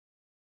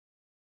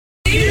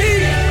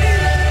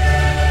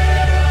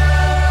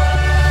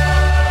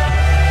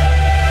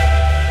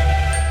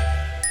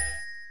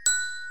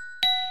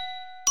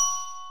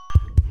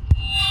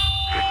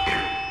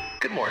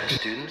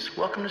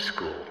welcome to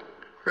school.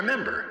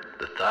 Remember,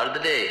 the thought of the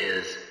day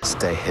is...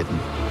 Stay hidden,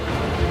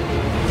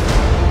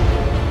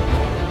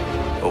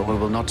 or we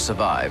will not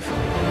survive.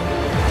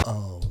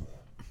 Oh.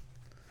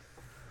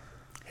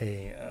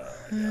 Hey,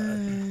 what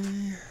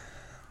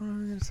are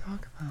we going to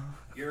talk about?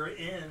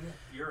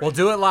 We'll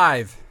do it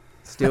live.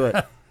 Let's do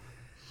it.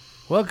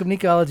 Welcome to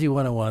Ecology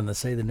 101, the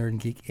Say the Nerd and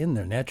Geek in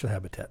their natural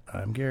habitat.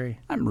 I'm Gary.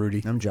 I'm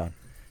Rudy. I'm John.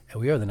 And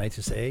we are the Knights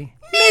Who Say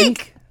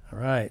Mink. All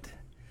right.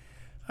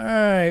 All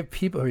right,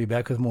 people. Are you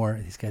back with more?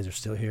 These guys are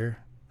still here.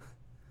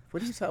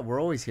 What are you talking? We're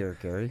always here,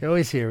 Gary. They're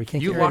always here. We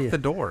can't You get rid of locked the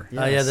door.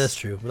 Oh, yeah, that's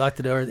true. We locked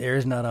the door. The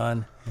air's not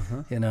on.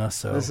 You know,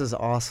 so. This is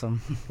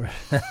awesome.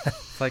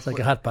 It's like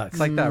a hot box. It's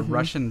like that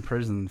Russian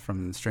prison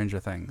from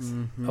Stranger Things.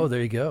 Oh,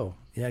 there you go.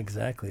 Yeah,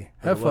 exactly.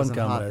 But Have it fun, wasn't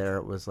hot comrade. there.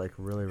 It was like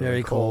really, really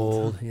Very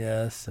cold.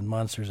 Yes, and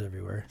monsters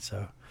everywhere.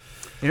 So.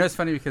 You know, it's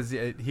funny because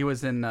he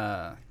was in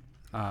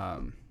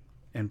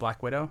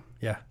Black Widow.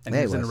 Yeah. And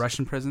he was in a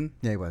Russian prison.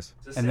 Yeah, he was.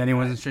 And then he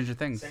was in Stranger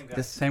Things.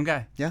 Same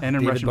guy. Yeah. And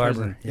in David Russian Barber.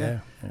 prison.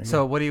 Yeah.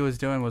 So what he was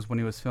doing was when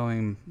he was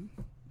filming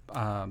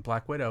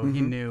Black Widow,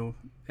 he knew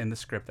in the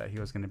script that he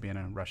was going to be in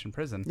a Russian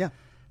prison. Yeah.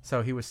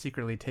 So he was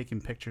secretly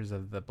taking pictures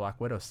of the Black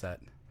Widow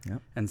set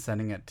and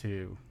sending it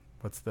to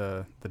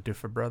the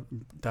Duffer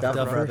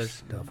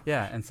Brothers.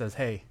 Yeah, and says,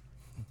 "Hey,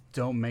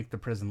 don't make the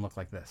prison look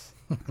like this.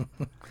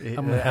 It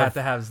have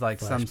to have like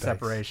some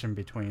separation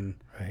between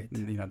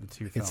the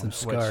two Get films. some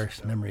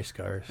scars, memory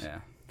scars. Yeah.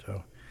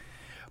 So,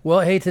 well,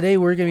 hey, today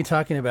we're going to be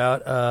talking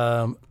about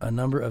a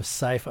number of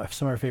sci-fi,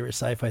 some of our favorite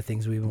sci-fi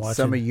things we've been watching.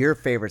 Some of your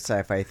favorite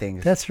sci-fi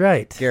things. That's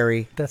right,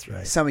 Gary. That's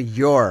right. Some of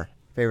your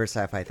favorite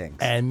sci-fi things.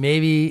 And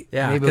maybe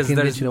because we'll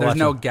there's watch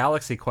no them.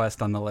 Galaxy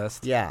Quest on the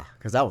list. Yeah,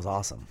 because that was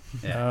awesome.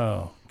 Yeah.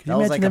 Oh, can That you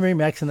was imagine like them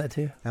remaxing that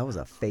too? That was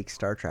a fake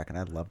Star Trek, and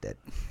I loved it.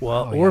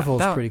 Well, Oh, yeah. Orville's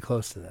That- pretty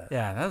close to that.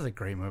 Yeah, that was a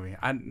great movie.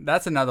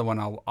 That's another one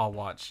I'll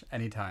watch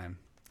anytime.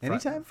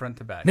 Anytime? Front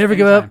to back. Never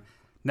give up.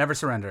 Never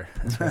surrender.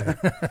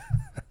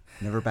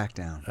 Never back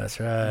down. That's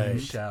right. You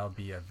shall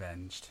be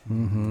avenged.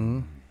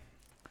 Mm-hmm.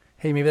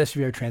 Hey, maybe that should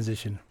be our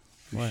transition.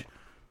 What?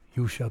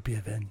 You shall be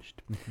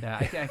avenged. Yeah,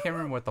 I can't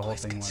remember what the whole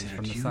thing was.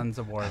 From the Sons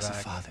of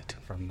Warvac.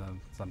 From the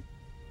some.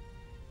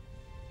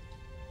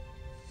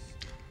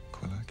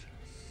 Quilak.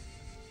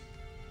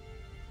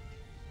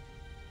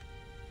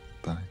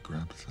 By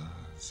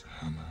Grabthar's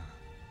hammer,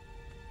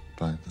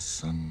 by the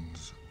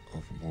sons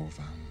of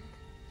Warvan,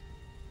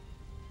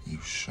 you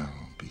shall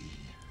be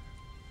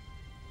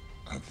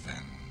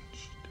avenged.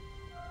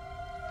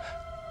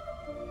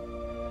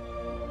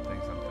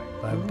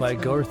 By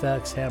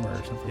Gorthak's hammer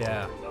or something.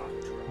 Yeah.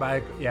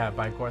 By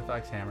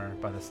Gorthak's hammer,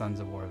 by the Sons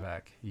of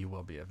Warvac, you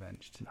will be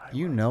avenged.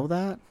 You know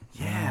that?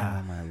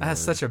 Yeah. Oh, my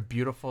That's Lord. such a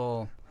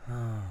beautiful,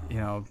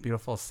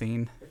 beautiful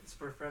scene. It's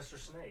Professor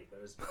Snape.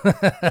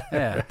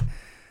 Yeah.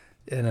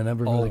 And a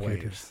number of Always. other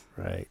characters.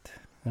 Right.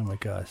 Oh my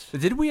gosh.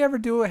 Did we ever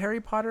do a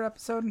Harry Potter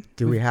episode?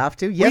 Do we have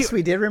to? Yes,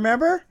 we did.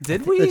 Remember?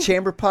 Did we? The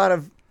chamber pot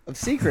of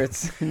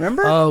secrets.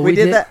 Remember? Oh, we we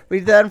did did. that. We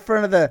did that in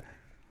front of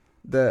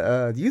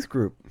the youth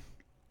group.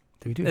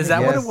 Did we do Is that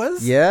yes. what it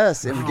was?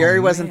 Yes. And Oh, Gary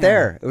wasn't man.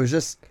 there. It was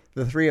just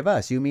the three of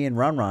us. You, me, and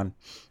Ron.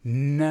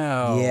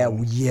 No.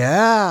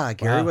 Yeah.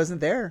 Gary Wow.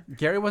 wasn't there.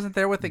 Gary wasn't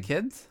there with the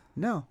kids?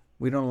 No,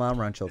 we don't allow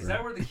Ron Is children.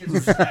 that where the kids were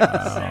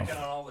snacking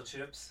on all the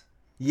chips?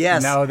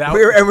 Yes. No, that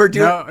we're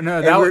doing.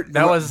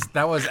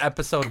 that was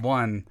episode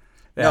 1.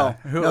 No,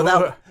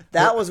 Yeah.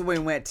 that was when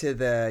we went to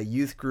the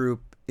youth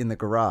group in the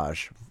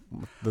garage.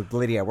 The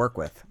lady I work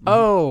with.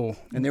 Oh,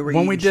 And they were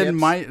when we eating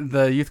did chips?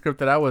 the youth group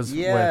that I was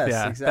Yes, with.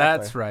 Yeah, exactly.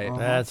 that's right. Uh-huh.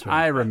 That's right.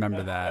 I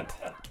remember that.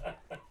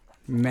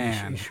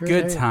 Man, You sure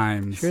good is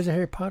times. Sure is a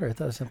Harry Potter. I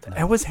thought it was something It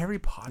else. was Harry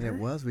Potter. It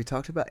was. We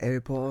talked about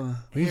Harry Potter.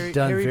 We've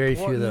done Harry very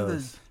few Potter, of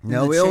those.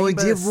 No, the we only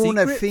Chamber did of one.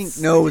 I Secrets? think.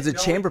 No, it was a No,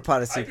 chamber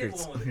pot of I did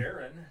secrets one with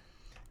Aaron.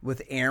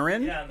 with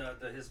Aaron. Yeah,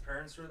 and his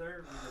parents were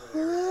there.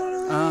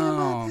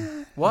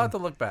 Oh, we'll have to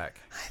look back.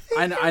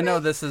 I know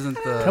this isn't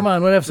the. Come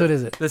on, what episode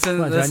is it? This Come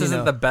isn't on, this John, you isn't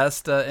know. the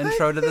best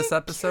intro to this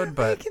episode,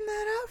 but Making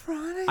that up,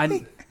 Ron.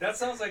 I That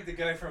sounds like the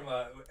guy from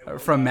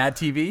Mad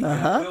TV.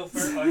 Will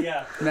Ferrell. Oh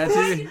yeah. Mad Look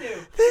what I TV. can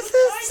do. This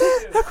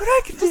Look what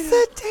I can do. is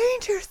the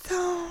danger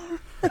zone.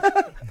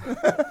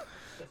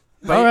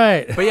 But, All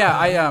right. But yeah,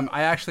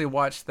 I actually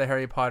watched the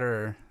Harry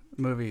Potter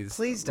movies.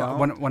 Please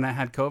don't. When I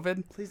had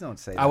COVID, Please don't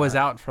say that. I was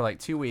out for like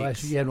 2 Well,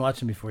 weeks. you hadn't watched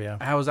them before, yeah.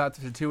 I was out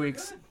for 2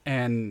 weeks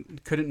and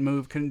couldn't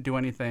move, couldn't do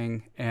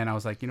anything, and I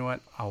was like, you know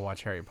what? I'll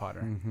watch Harry Potter.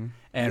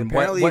 And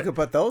Apparently, what, you could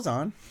put those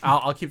on.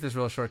 I'll keep this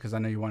real short because I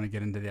know you want to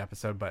get into the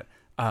episode, but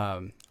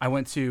I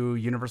went to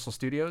Universal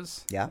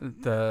Studios. Yeah.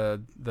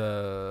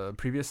 The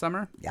previous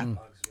summer. Yeah.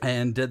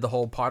 And did the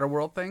whole Potter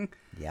World thing.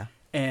 Yeah.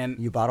 And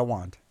You bought a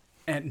wand.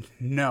 and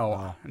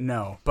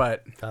no,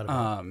 but Thought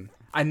about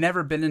I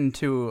never been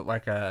into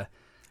like a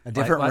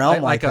different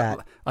realm like that.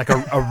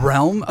 a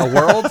realm,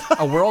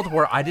 a world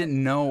where I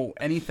didn't know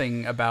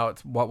anything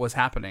about what was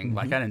happening.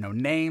 Like I didn't know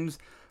names.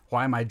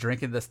 Why am I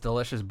drinking this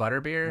delicious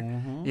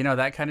butterbeer? You know,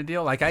 that kind of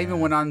deal. Like I even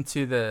went on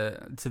to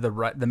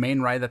the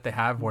main ride that they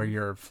have where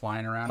you're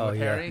flying around Oh, with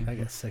yeah. Harry. I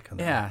got sick on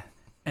that. Yeah.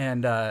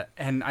 and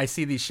I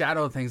see these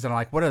shadow things, and I'm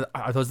like, what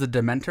are those? The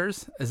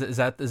Dementors? Is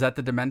that the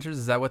Dementors?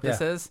 Is that what this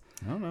is?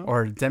 I don't know.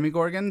 Or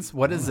Demigorgons?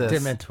 What is this?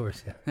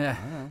 Dementors, yeah.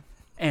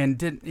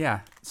 Yeah.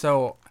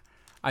 So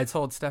I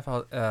told Steph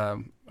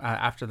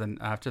after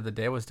the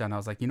day was done, I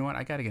was like, you know what?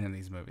 I got to get into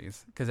these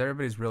movies because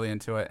everybody's really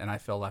into it, and I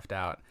feel left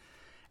out.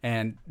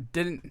 And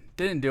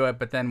didn't do it.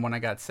 But then when I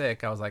got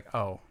sick, I was like,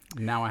 oh,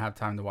 now I have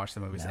time to watch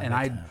the movies, and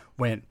I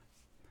went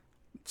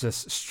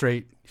just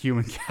straight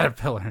Human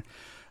Caterpillar,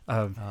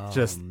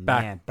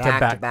 back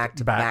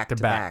to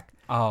back.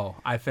 Oh,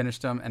 I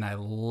finished them and I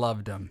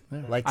loved them.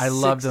 Like I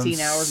loved them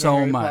 16 hours so in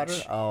Harry much.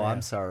 Potter? Oh,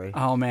 I'm sorry.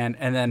 Oh man,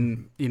 and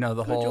then the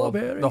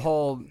job,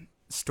 whole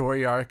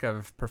story arc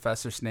of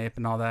Professor Snape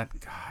and all that.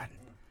 God,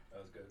 That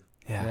was good.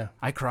 yeah.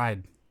 I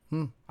cried.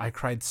 I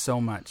cried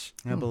so much.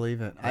 I believe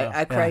it.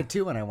 I cried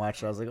too when I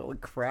watched it. I was like, "Holy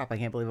crap! I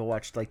can't believe I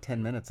watched like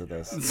 10 minutes of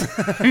this."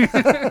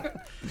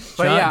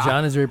 But yeah,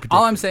 John is very particular.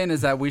 all I'm saying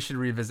is that we should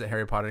revisit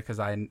Harry Potter because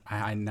I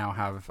now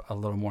have a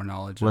little more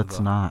knowledge. Let's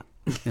of not.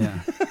 Yeah.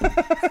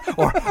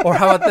 or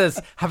how about this?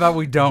 How about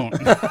we don't? You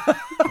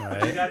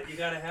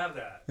gotta have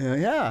that.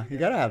 Yeah, you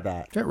gotta have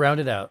that. Round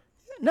it out.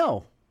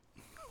 No,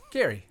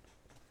 Gary,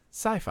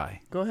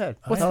 sci-fi. go ahead.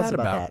 What's Tell that us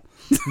about?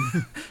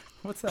 that.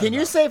 What's that? Can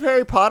you save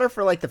Harry Potter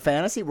for like the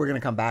fantasy? We're gonna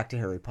come back to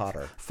Harry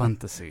Potter.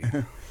 fantasy?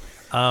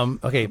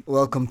 Okay.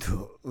 Welcome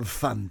to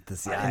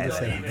Fantasy They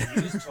Island. don't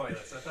even use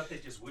toilets. I thought they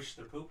just wished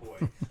their poop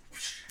away.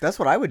 That's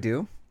what I would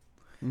do.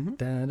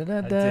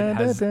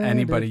 Has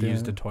anybody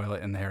used a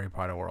toilet in the Harry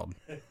Potter world?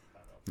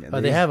 Yeah,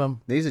 Oh, they have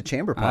them. They use a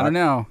chamber pot. I don't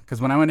know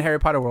because when I went to Harry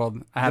Potter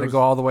World, I had to go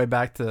all the way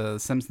to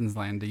Simpsons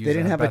Land to use. They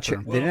didn't that have a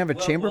bathroom. They didn't have a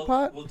chamber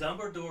pot? Well,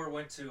 Dumbledore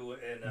went to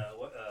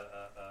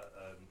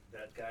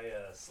that guy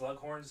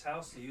Slughorn's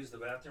house to use the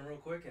bathroom real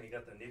quick, and he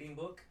got the knitting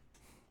book.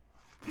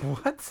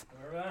 What?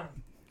 Remember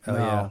Oh,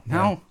 yeah.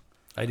 No.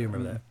 I do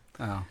remember that.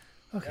 Oh,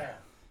 that? Yeah.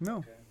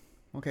 No.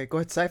 Okay, go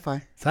ahead.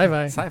 Sci-fi.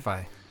 Sci-fi.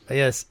 sci-fi.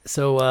 Yes.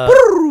 So,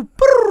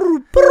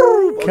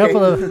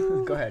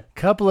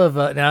 couple of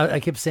now I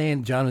kept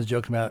saying John was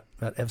joking about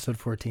episode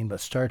 14, but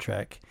Star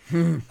Trek.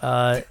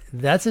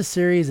 That's a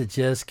series that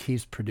just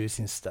keeps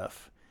producing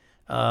stuff.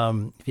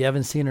 If you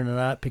haven't seen it or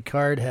not,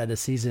 Picard had a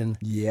season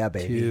Yeah,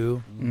 baby.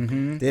 2,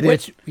 Did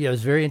which it? it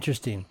was very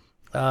interesting.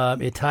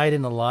 It tied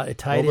in a lot. It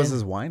tied What was in.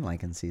 his wine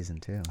like in season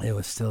 2? It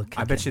was still.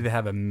 I bet you they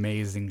have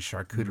amazing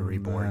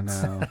charcuterie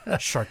boards. No.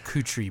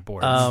 Charcuterie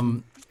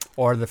boards.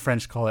 Or the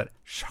French call it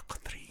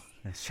charcuterie.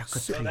 So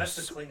that's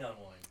the Klingon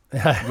wine.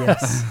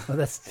 Yes. Well,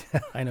 that's.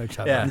 I know,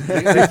 Chop. Yeah.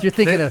 You're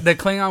thinking of The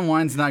Klingon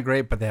wine's not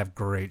great, but they have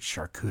great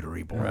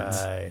charcuterie boards.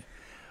 right.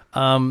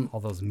 All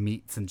those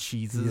meats and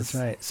cheeses. That's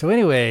right. So,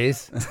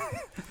 anyways,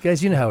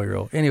 guys, you know how we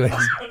roll. Anyways,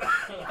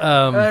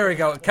 There we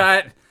go.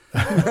 Cut.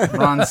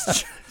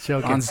 Ron's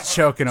joking.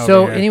 choking over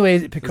So, here.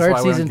 anyways, why Picard we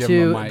don't season give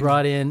him a 2 mic.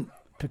 brought in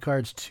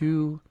Picard's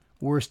 2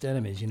 worst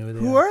enemies. You know who they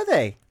Who are? are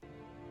they?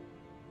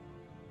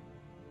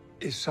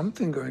 Is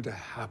something going to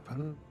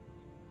happen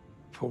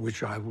for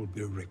which I will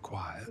be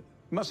required?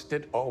 Must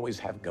it always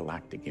have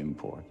galactic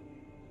import?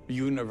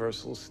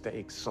 Universal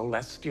stakes,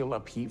 celestial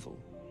upheaval?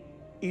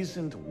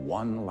 Isn't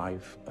one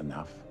life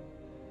enough?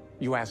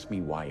 You ask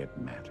me why it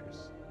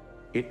matters.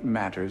 It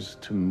matters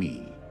to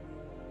me.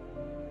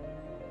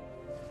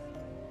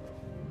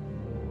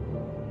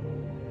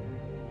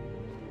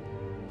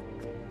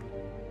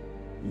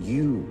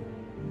 You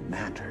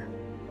matter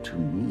to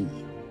me.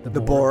 The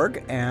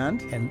Borg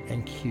and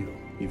and Q.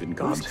 Even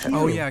God's Q?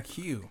 Oh, yeah,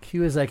 Q.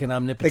 Q is like an the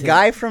omnipotent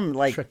guy from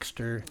like.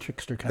 trickster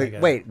kind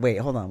of guy. Wait,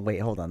 hold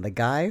on. The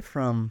guy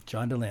from.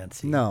 John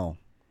Delancey. No.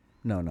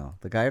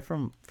 The guy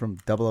from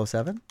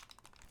 007?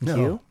 No,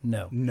 Q?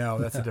 no. No,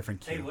 that's a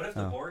different Hey, Q. what if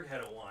the Borg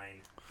had a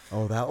wine?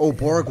 Oh,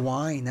 Borg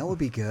wine. That would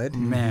be good.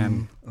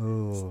 Man,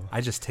 Oh.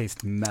 I just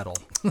taste metal.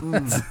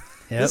 Yep.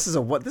 This is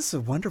a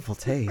wonderful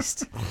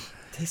taste.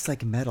 Tastes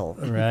like metal.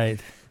 Right.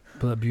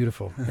 But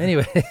beautiful.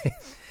 Anyway,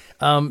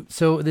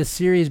 so this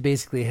series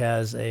basically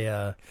has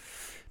a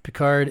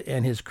Picard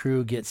and his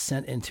crew get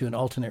sent into an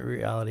alternate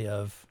reality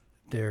of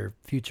their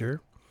future,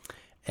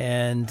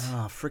 and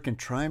Oh, freaking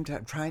time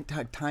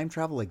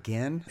travel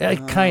again?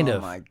 kind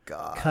of. Oh my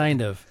god.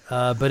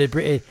 But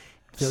it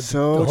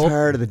So the whole-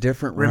 tired of the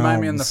different realms.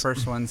 Remind me on the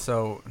first one.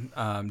 So,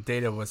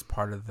 Data was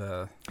part of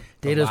the.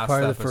 Data's last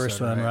part of the episode,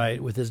 first one,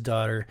 right? With his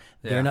daughter.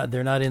 Yeah.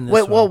 They're not in this.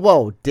 Wait, one.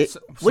 whoa. So What do you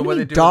what'd mean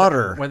they do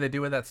daughter? What they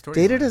do with that story?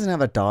 Data doesn't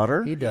have a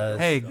daughter. He does.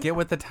 Hey, get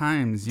with the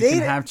times. You can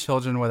Data- have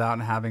children without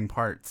having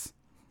parts.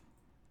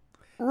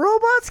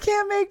 Robots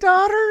can't make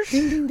daughters.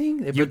 Ding, ding,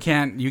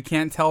 ding. You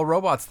can't tell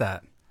robots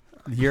that.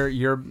 You're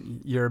got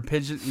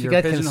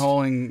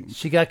pigeonholing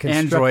she got constructed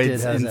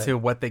androids as into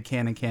what they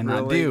can and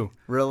cannot do.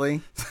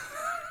 Really?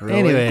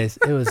 Anyways,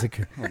 it was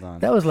Hold on.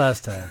 that was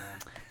last time.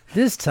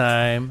 This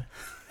time,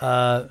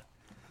 I'm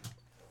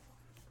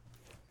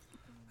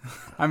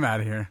out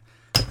of here.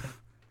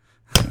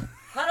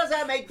 How does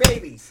that make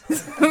babies?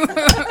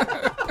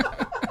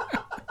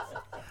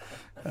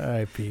 all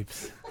right,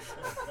 peeps.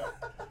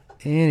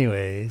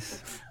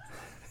 Anyways,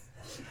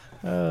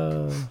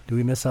 do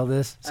we miss all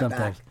this?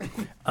 Sometimes.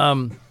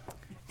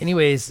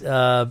 anyways,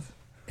 in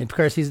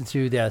Picard season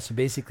 2, yeah. So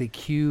basically,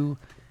 Q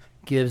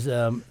gives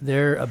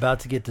they're about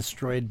to get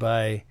destroyed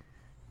by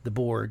the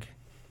Borg,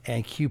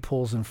 and Q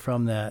pulls them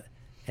from that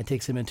and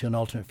takes them into an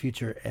alternate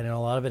future. And a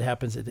lot of it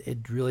happens.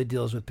 It really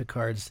deals with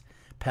Picard's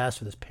past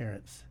with his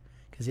parents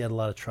because he had a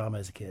lot of trauma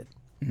as a kid.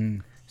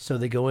 So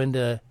they go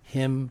into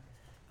him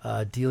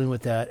dealing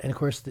with that, and of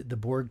course the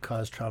Borg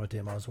caused trauma to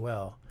him as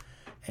well.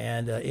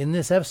 And in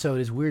this episode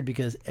is weird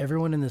because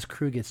everyone in this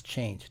crew gets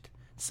changed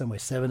in some way.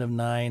 7 of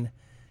 9,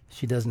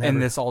 she doesn't have in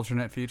this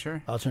alternate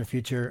future. Alternate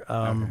future.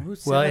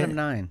 Who's 7 of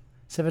 9?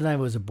 7 of 9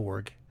 was a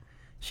Borg.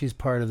 She's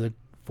part of the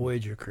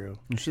Voyager crew.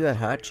 Was she that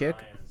hot chick?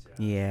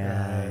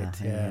 Yeah,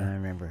 Right, yeah. I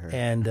remember her.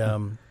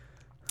 And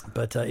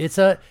but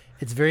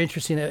it's very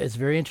interesting. It's a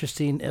very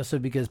interesting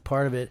episode because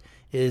part of it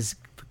is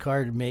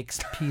Picard makes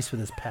peace with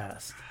his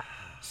past.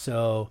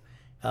 So,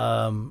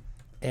 yeah,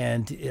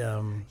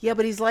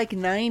 but he's like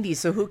 90,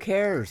 so who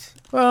cares?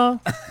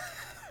 Well,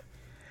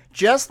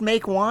 just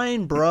make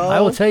wine, bro. I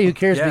will tell you who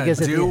cares Yeah, because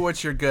do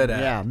what you're good at.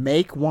 Yeah,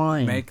 make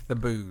wine. Make the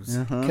booze.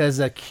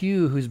 Because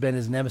Q, who's been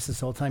his nemesis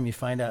the whole time, you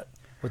find out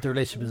what the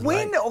relationship is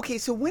When like. okay,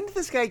 so when did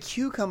this guy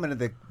Q come into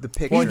the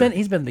picture? Well,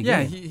 he's been the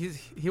Yeah, beginning.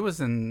 he was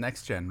in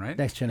Next Gen, right?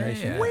 Next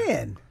Generation. Yeah.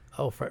 When?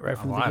 Oh, right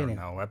from the I don't beginning.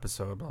 know.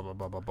 Episode blah blah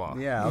blah blah blah.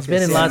 Yeah, He's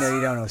been in lots.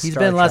 You don't know He's Star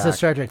been in lots of Trek.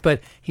 Star Trek,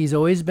 but he's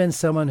always been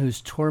someone who's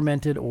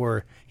tormented,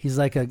 or he's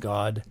like a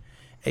god.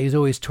 He's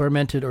always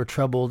tormented or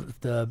troubled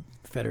the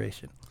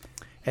Federation,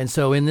 and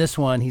so in this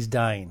one, he's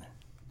dying,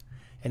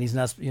 and he's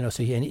not.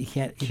 So he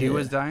can't. Q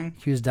was dying.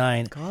 Q was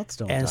dying. Gods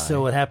don't And die.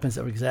 so what happens?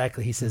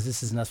 Exactly. He says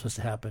this is not supposed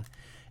to happen,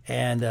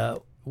 and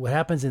what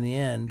happens in the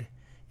end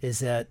is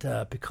that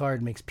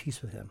Picard makes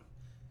peace with him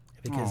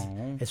because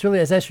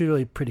it's actually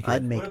really pretty good.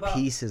 I'd make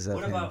pieces of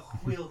What him. about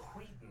Will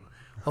Wheaton?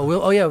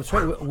 Oh, yeah, that's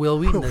right. Will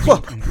Wheaton. is-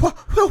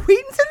 Will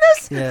Wheaton's in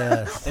this?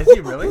 Yeah, Is he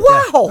really?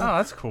 Wow. Oh,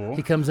 that's cool.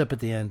 he comes up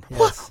at the end.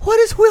 Yes. What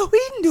is Will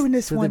Wheaton doing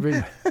this So they one?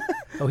 bring-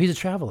 oh, he's a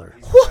traveler.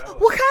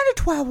 What kind of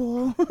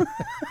travel?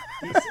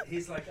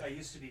 He's like I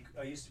used to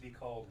be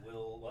called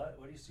Will. What?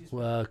 What do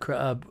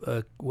you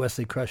use?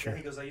 Wesley Yeah, Crusher.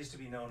 he goes. I used to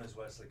be known as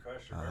Wesley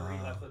Crusher. Remember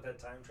he left with that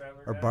time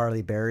traveler. Or guy?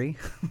 Barley Berry?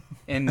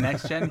 In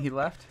Next Gen, he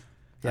left.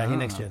 Yeah, he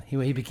next gen.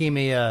 He became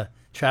a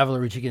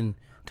traveler, which he can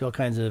do all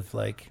kinds of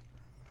like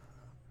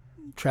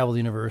travel the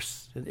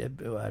universe. I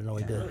don't know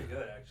what he did, Really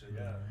good, actually.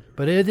 Yeah.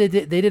 but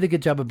they did a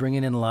good job of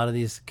bringing in a lot of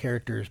these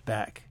characters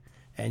back,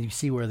 and you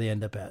see where they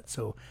end up at.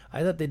 So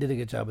I thought they did a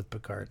good job with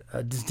Picard.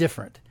 Just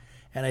different,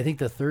 and I think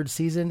the 3rd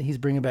season he's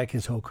bringing back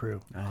his whole crew.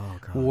 Oh,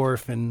 God.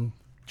 Worf and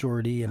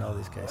Geordi and all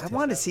these guys. I too.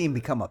 wanted to see him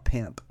become a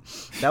pimp.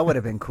 That would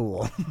have been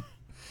cool.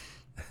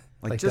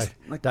 like just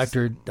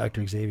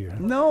Dr. Xavier.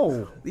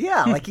 No,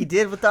 yeah, like he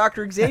did with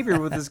Dr. Xavier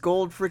with his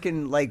gold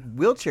freaking like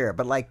wheelchair,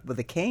 but like with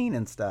a cane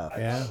and stuff.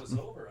 Yeah. That was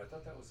over. I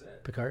thought that was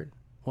it. Picard.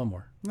 One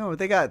more. No,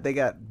 they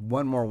got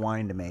one more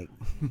wine to make.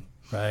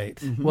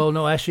 Right. Well,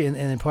 no, actually,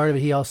 and part of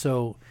it, he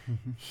also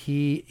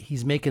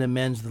he's making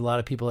amends with a lot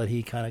of people that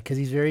he kind of because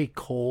he's very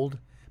cold.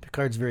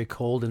 Picard's very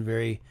cold and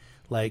very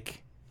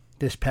like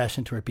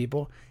dispassionate toward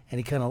people, and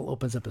he kind of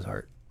opens up his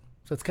heart.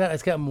 So it's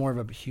got more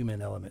of a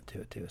human element to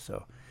it too.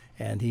 So,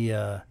 and he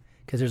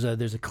because there's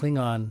a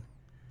Klingon,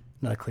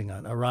 not a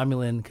Klingon, a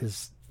Romulan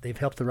because they've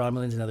helped the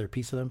Romulans, another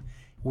piece of them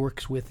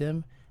works with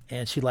him,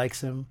 and she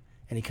likes him,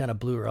 and he kind of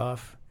blew her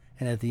off,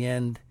 and at the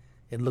end.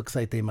 It looks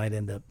like they might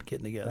end up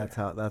getting together.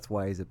 That's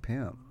why he's a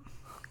pimp.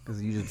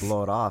 Because you just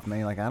blow it off, man.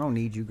 You're like, I don't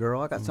need you,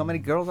 girl. I got so many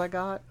girls I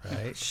got.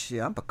 Right.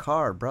 Shit, I'm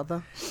Picard,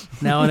 brother.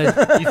 Now,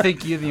 You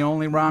think you're the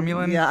only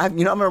Romulan? Yeah, how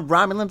many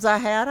Romulans I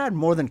had? I had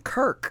more than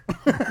Kirk.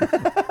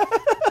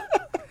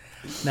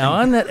 now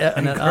on that,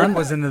 Kirk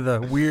was into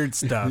the weird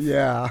stuff.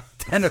 Yeah.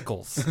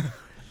 Tentacles.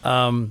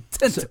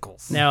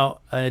 Tentacles. Now,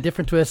 a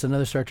different twist,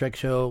 another Star Trek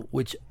show,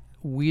 which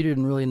we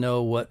didn't really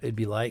know what it'd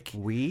be like.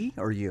 We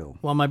or you?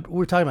 Well,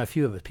 we're talking about a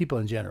few of us, people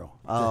in general.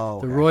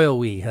 Oh, the okay. royal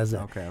we has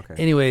that. Okay.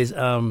 Anyways,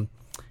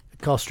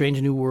 called Strange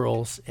New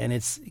Worlds, and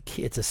it's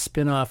a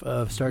spin-off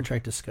of Star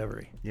Trek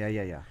Discovery.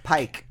 Yeah.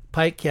 Pike.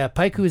 Pike,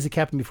 who was the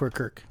captain before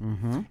Kirk,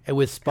 and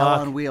with Hell Spock.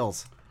 on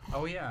wheels.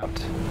 Oh yeah.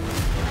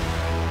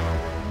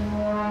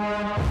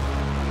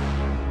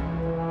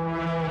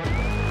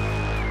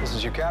 This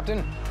is your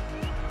captain.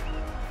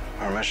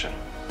 Our mission.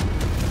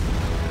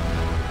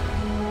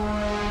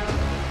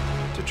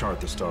 To chart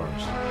the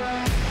stars.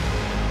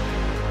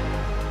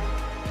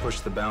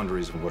 Push the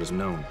boundaries of what is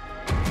known.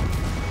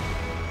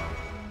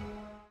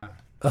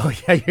 Oh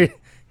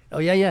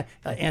yeah,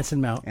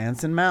 Anson Mount.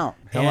 Anson Mount.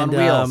 Hell on And,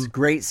 Wheels.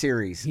 Great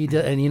series. He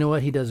does, and you know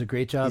what? He does a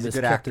great job He's a as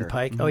good Captain actor.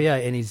 Pike. Oh yeah,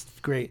 and he's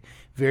great.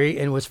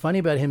 And what's funny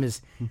about him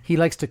is he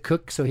likes to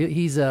cook, so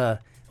he's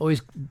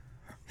always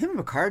Him and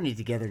Picard need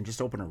together and just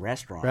open a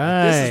restaurant.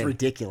 Right. This is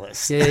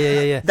ridiculous.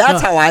 Yeah.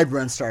 That's No. how I'd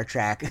run Star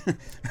Trek.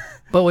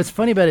 But what's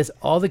funny about it is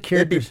all the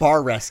It'd be characters,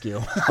 bar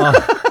rescue.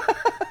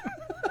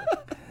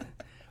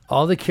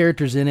 all the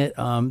characters in it.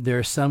 There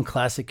are some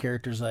classic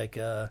characters like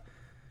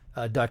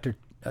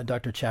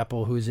Dr.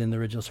 Chapel, who's in the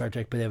original Star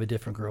Trek, but they have a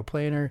different girl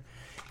playing her.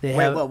 They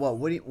Wait, have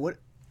what?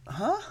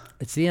 Huh?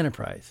 it's the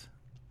Enterprise.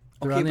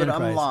 They're Okay, on the but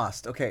I'm Enterprise.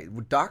 lost. Okay,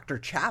 Dr.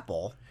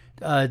 Chapel.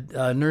 Her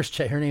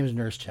name is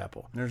Nurse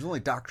Chapel. There's only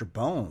Dr.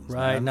 Bones.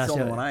 Right, Man. That's not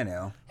the only so- one I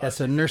know. Yeah,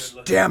 so Nurse.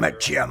 Damn it,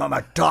 Jim! I'm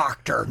a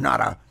doctor,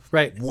 not a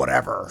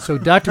whatever. So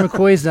Dr.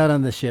 McCoy's not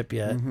on the ship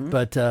yet,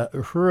 but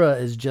Uhura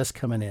is just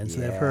coming in.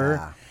 So they have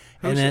her.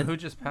 And then who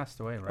just passed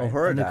away, right?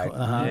 Uhura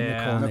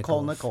died.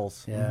 Nicole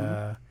Nichols.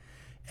 Yeah.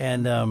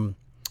 And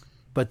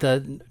but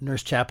the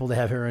Nurse Chapel, they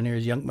have her in here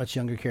as much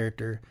younger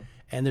character.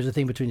 And there's a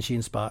thing between she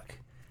and Spock.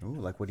 Ooh,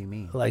 like what do you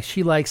mean? Like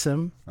she likes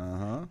him.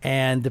 Uh-huh.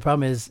 And the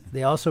problem is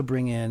they also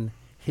bring in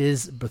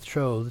his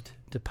betrothed,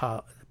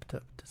 T'Pau.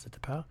 Is it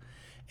T'Pau?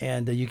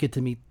 And you get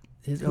to meet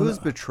his Who's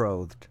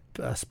betrothed?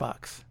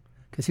 Spock's.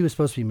 Because he was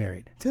supposed to be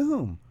married. To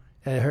whom?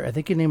 I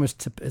think her name was,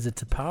 is it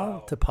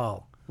T'Pau?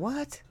 T'Pau.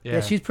 What?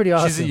 Yeah, she's pretty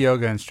awesome. She's a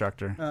yoga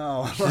instructor.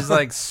 Oh. She's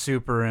like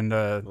super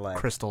into Like,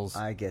 crystals.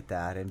 I get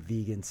that. And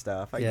vegan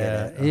stuff. I Yeah.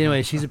 get it.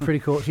 Anyway, she's a pretty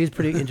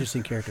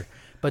interesting character.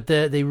 But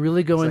they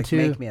really go It's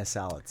into like, make me a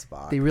salad,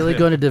 Spock. They really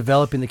go into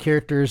developing the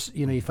characters.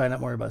 You find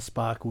out more about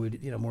Spock.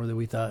 More than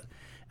we thought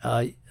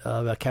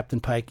about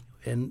Captain Pike,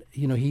 and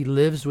he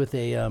lives with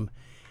a.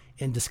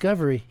 In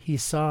Discovery, he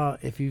saw,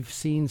 if you've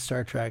seen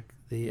Star Trek,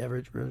 the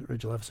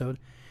original episode,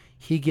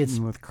 he gets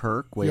with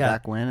Kirk way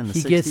back when in the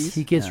 60s.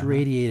 He gets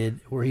radiated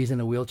where he's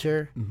in a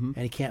wheelchair and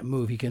he can't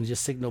move. He can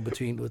just signal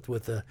between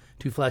with the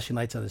two flashing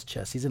lights on his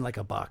chest. He's in like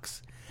a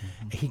box.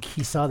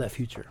 He saw that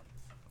future,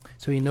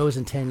 so he knows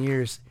in 10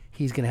 years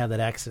he's going to have that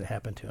accident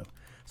happen to him.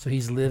 So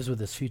he lives with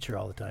this future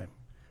all the time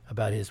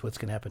about what's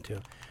going to happen to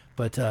him.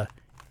 But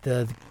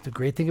the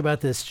great thing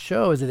about this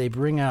show is that they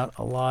bring out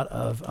a lot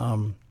of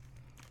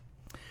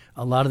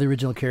the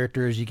original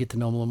characters. You get to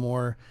know them a little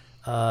more.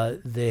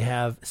 They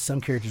have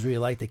some characters really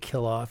like they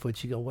kill off,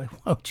 which you go, why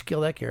would you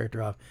kill that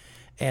character off?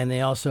 And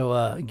they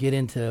also get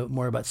into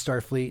more about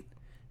Starfleet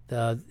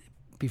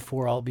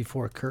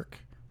before Kirk.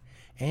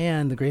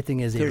 And the great thing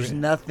is there's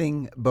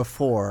nothing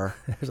before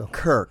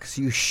Kirk.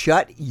 So you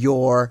shut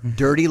your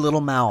dirty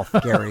little mouth,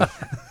 Gary.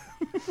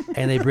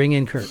 And they bring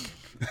in Kirk.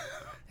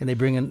 And they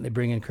bring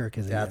in Kirk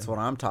as that's what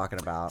I'm talking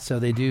about. So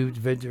they do.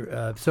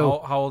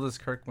 How old is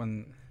Kirk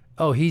when?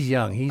 Oh, he's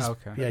young. He's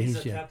okay. Yeah,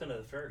 he's young. captain of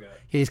the Farragut.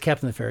 Yeah, he's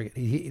captain of the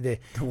Farragut.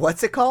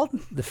 What's it called?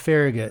 The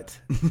Farragut.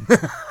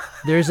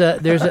 There's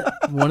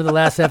one of the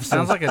last episodes.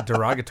 Sounds like a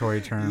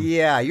derogatory term.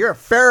 Yeah, you're a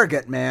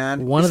Farragut,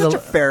 man. You're such a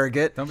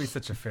Farragut. Don't be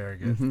such a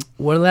Farragut. Mm-hmm.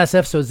 One of the last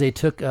episodes, they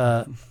took one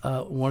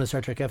of the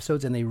Star Trek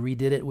episodes and they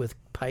redid it with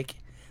Pike.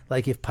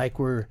 Like if Pike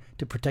were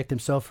to protect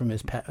himself from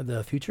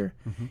the future,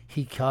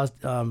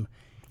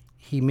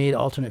 he made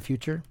alternate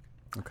future.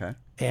 Okay.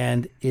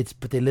 And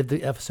but they lived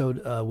the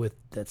episode that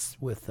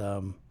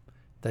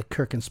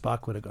Kirk and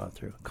Spock would have gone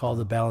through, called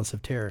The Balance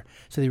of Terror.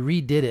 So they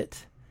redid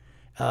it,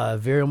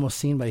 very almost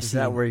scene by scene. Is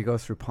that where you go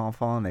through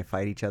Palmfall and they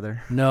fight each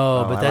other?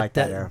 No, but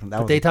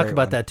but they talk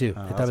about that too.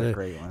 That was a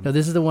great one. No,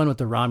 this is the one with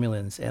the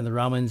Romulans, and the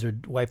Romulans are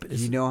wiping. Do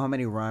you know how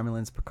many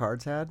Romulans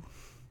Picard's had?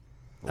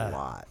 A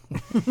lot.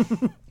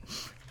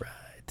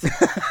 Right.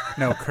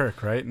 No,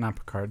 Kirk, right? Not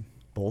Picard.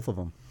 Both of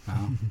them.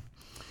 Oh.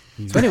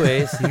 So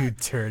anyways, you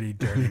dirty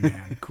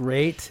man.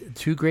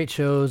 Two great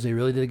shows. They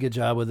really did a good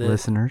job with it.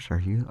 Listeners, are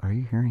you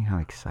hearing how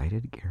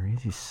excited Gary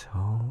is? He's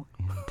so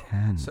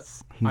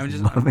intense.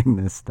 He's loving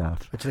this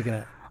stuff. What you looking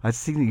at? I was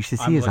thinking you should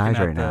see his eyes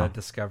right now.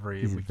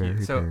 Discovery. He's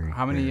very, so very,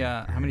 how many very,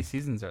 how many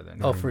seasons are there?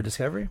 Oh, for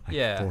Discovery? Like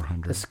yeah,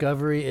 400.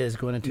 Discovery is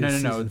going into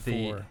season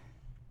 4.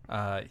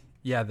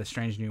 The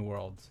Strange New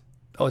Worlds.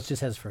 Oh, it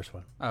just has the first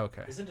one. Oh,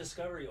 okay. Isn't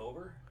Discovery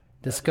over?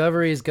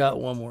 Discovery's got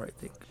one more, I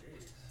think.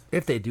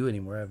 If they do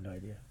anymore, I have no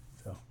idea.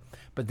 So,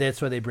 but that's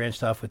why they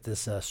branched off with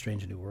this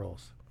Strange New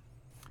Worlds,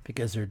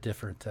 because they're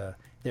different.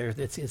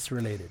 It's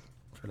related.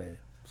 It's related.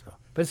 So,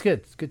 but it's good.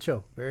 It's a good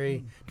show.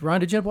 Very.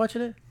 Ron, did you end up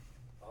watching it?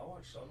 I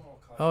watched some.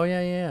 Oh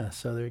yeah.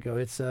 So there you go.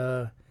 It's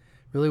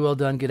really well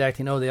done. Good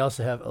acting. Oh, they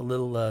also have a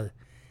little.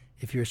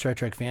 If you're a Star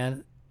Trek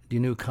fan, do you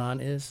know who Khan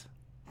is?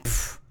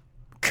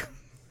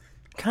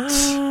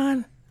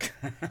 Khan.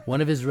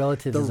 One of his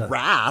relatives. The is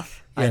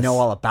Wrath. Yes. I know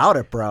all about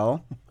it,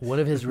 bro. One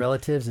of his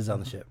relatives is on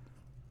the ship.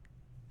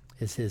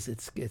 He's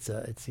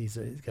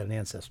got an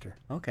ancestor.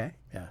 Okay.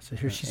 Yeah. So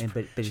here she's a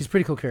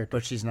pretty cool character.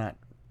 But she's not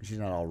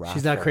all wrathful.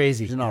 She's not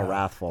crazy. She's not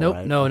wrathful. Nope.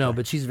 Right? No. Okay.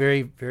 But she's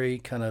very, very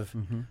kind of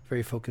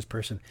very focused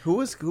person.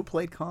 Who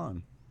played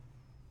Khan?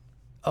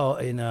 Oh,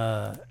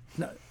 no,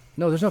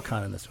 there's no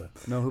Khan in this one.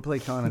 No, who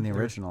played Khan in the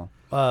original?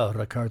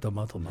 Ricardo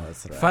Montalban.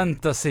 That's right.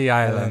 Fantasy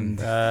Island.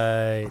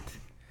 Right.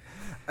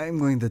 I'm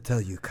going to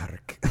tell you,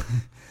 Kirk.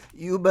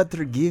 You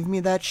better give me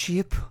that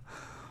ship,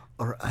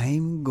 or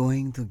I'm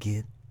going to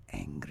get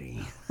angry.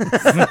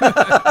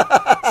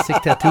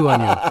 Sick tattoo on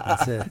you.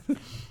 That's it.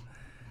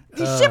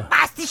 The ship,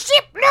 boss. The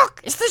ship.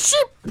 Look, it's the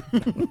ship.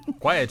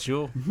 Quiet,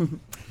 Jewel.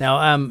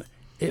 Now,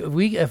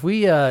 if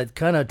we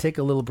kind of take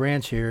a little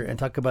branch here and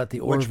talk about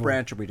the Orville. Which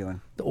branch are we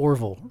doing? The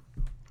Orville.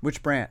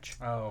 Which branch?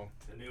 Oh,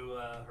 the New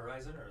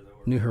Horizon or the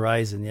Orville? New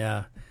Horizon.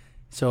 Yeah.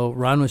 So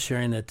Ron was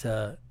sharing that.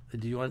 Do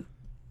you want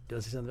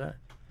to say something about it?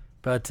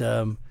 But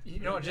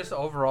just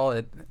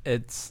overall,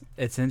 it's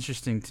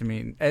interesting to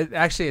me.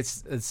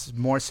 It's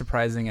more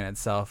surprising in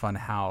itself on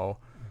how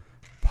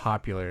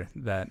popular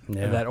that.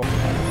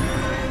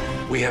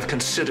 We have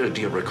considered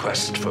your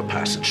request for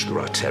passage through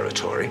our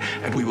territory,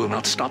 and we will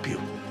not stop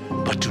you.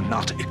 But do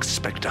not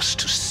expect us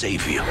to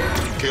save you.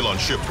 Kalon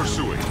ship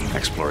pursuing.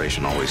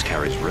 Exploration always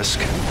carries risk.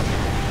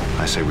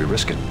 I say we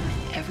risk it.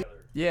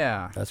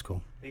 Yeah. That's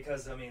cool.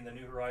 Because, I mean, the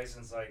New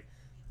Horizons, like,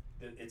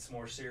 it's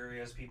more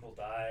serious. People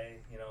die.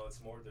 You know, it's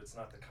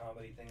not the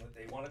comedy thing that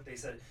they wanted. They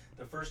said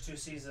the first 2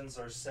 seasons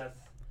are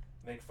Seth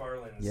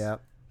MacFarlane's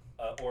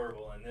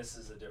Orville, and this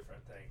is a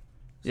different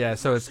thing.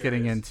 So it's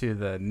getting into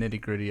the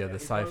nitty-gritty of the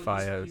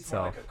sci-fi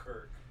itself. Like a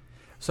Kirk.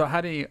 So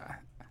how do you...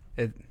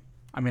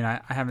 I mean,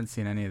 I haven't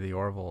seen any of the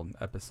Orville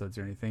episodes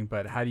or anything,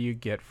 but how do you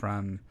get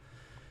from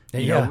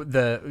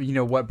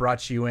what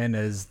brought you in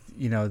as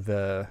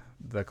the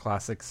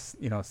classics,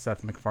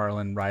 Seth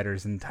MacFarlane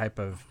writers and type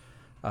of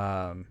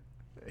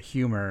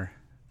humor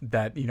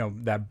that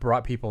that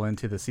brought people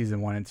into the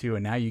season 1 and 2,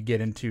 and now you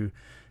get into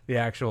the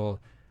actual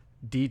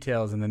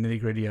details and the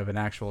nitty-gritty of an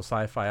actual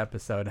sci-fi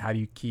episode. How do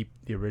you keep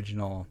the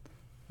original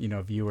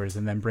viewers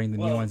and then bring the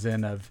new ones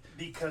in?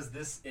 Because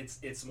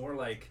it's more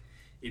like,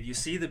 if you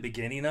see the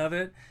beginning of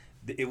it,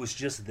 it was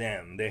just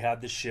them. They had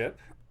the ship.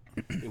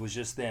 It was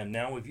just them.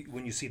 Now,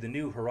 when you see the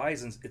New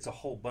Horizons, it's a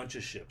whole bunch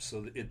of ships.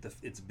 So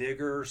it's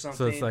bigger or something.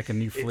 So it's like a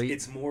new fleet?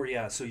 It's more,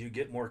 yeah. So you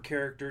get more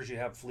characters. You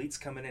have fleets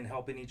coming in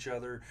helping each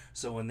other.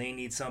 So when they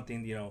need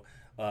something, they'll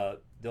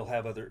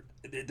have other...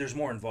 There's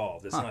more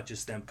involved. It's not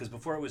just them. Because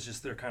before it was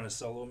just their kind of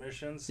solo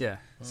missions. Yeah.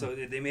 So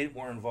they made it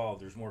more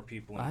involved. There's more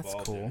people involved.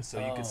 That's cool. In it. So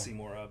you can see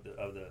more of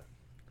the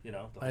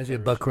I see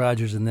Buck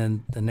Rogers, and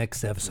then the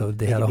next episode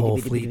they had a whole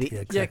fleet.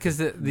 Yeah, because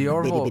the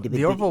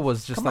Orville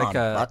was just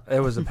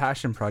it was a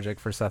passion project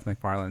for Seth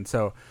MacFarlane.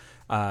 So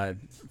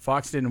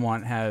Fox didn't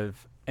want to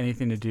have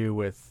anything to do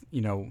with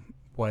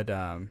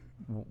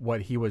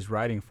what he was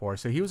writing for.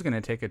 So he was going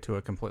to take it to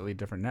a completely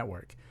different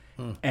network.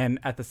 And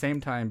at the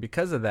same time,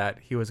 because of that,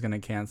 he was going to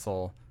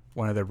cancel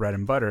one of their bread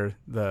and butter,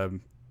 the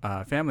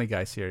Family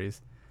Guy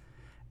series.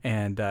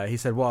 And he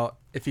said, "Well,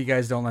 if you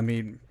guys don't let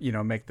me,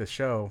 make the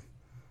show,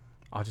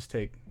 I'll just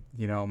take,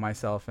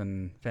 myself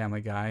and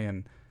Family Guy,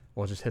 and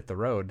we'll just hit the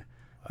road."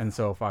 And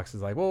so Fox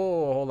is like,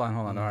 "Whoa, hold on.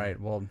 All right,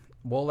 well,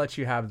 we'll let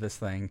you have this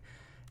thing."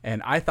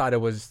 And I thought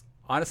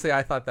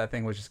that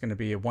thing was just going to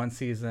be a 1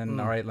 season.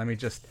 All right,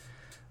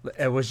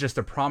 it was just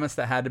a promise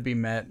that had to be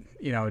met,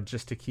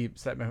 just to keep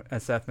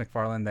Seth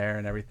MacFarlane there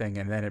and everything.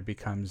 And then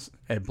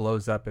it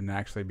blows up and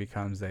actually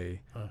becomes a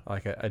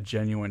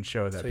genuine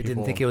show that so he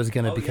didn't think it was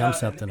going to become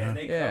something, and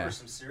they cover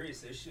some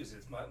serious issues.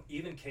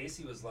 Even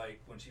Casey was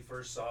like, when she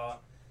first saw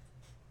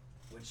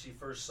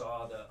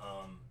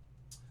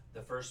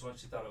the first one,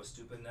 she thought it was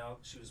stupid. Now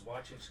she was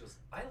watching, she goes,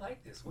 "I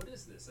like this. What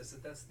is this?" I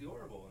said, "That's the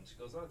Orville." And she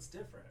goes, "Oh, it's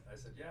different." I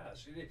said, "Yeah."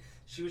 She did.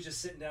 She was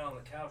just sitting down on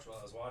the couch while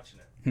I was watching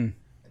it.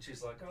 And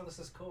she's like, "Oh, this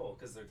is cool,"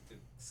 because the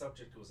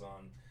subject was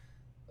on,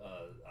 I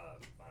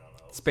don't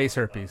know, space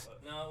herpes.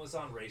 No, it was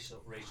on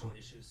racial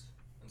issues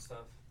and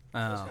stuff. Oh.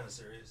 So it's kind of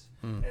serious.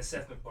 And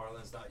Seth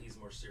MacFarlane's he's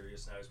more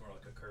serious now. He's more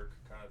like a Kirk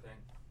kind of thing.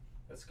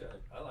 That's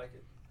good. I like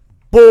it.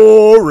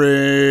 Boring.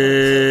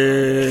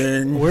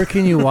 Where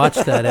can you watch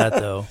that at,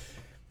 though?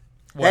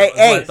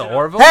 Hey, the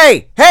Orville?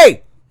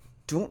 Hey!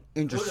 Don't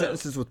end your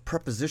sentences with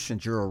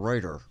prepositions. You're a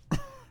writer.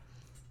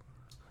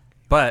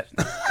 But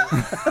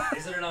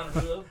isn't it on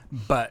Hulu?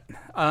 But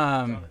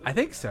I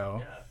think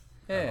so.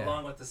 Yeah.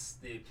 Along with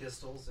the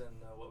Pistols and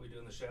What We Do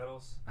in the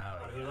Shadows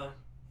on Hulu.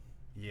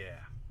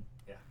 Yeah.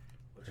 Yeah.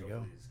 Which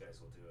hopefully these guys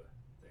will do a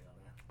thing on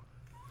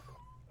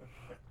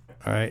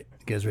that. All right,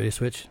 you guys ready to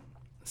switch?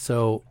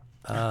 So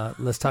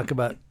let's talk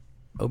about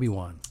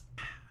Obi-Wan.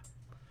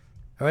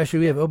 Or actually,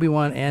 we have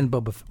Obi-Wan and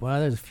Boba Fett. Well,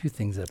 there's a few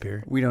things up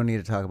here. We don't need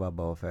to talk about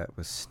Boba Fett. It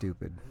was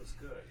stupid. It was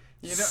good.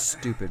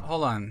 Stupid.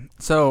 Hold on.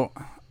 So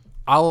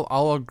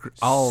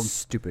I'll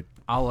stupid.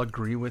 I'll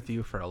agree with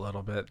you for a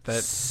little bit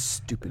that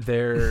stupid.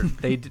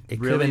 It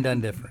could have been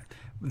done different.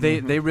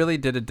 They really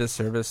did a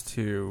disservice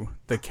to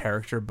the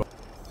character.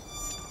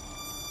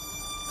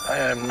 I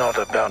am not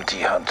a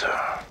bounty hunter.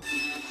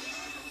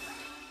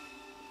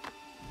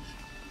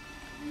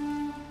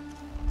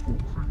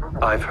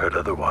 I've heard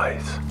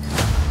otherwise.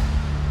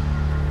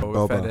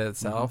 Boba Fett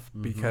itself,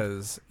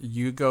 because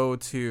you go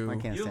to... I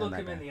can't You stand look that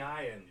him guy. in the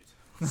eye and...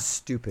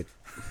 Stupid.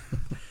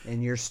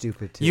 And you're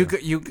stupid, too.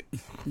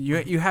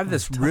 You have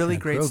this really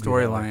great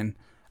storyline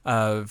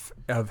of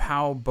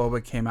how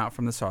Boba came out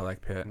from the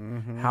Sarlacc pit,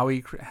 how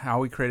he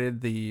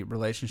created the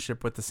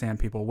relationship with the Sand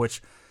People,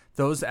 which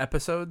those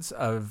episodes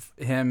of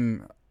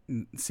him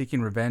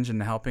seeking revenge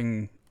and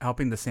helping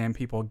the Sand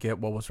People get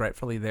what was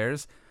rightfully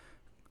theirs,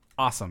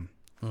 awesome.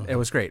 It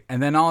was great.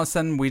 And then all of a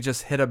sudden we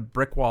just hit a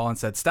brick wall and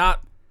said,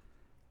 "Stop.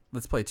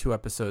 Let's play 2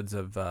 episodes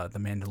of The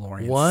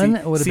Mandalorian." One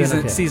would have been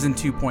okay. Season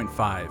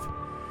 2.5.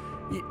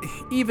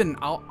 Even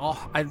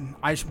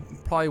I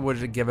probably would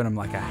have given him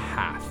like a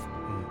half.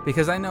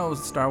 Because I know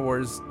Star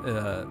Wars,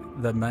 the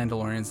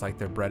Mandalorian's like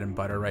their bread and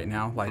butter right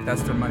now. Like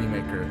that's their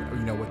moneymaker,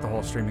 you know, with the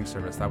whole streaming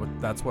service.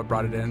 That's what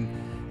brought it in.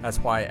 That's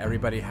why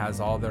everybody has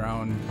all their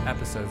own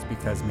episodes,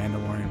 because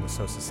Mandalorian was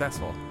so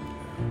successful.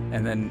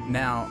 And then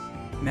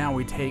now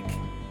we take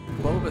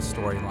Boba's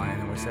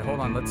storyline and we say, hold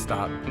on, let's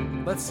stop.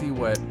 Let's see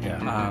what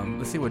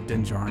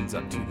Din Djarin's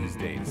up to these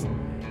days.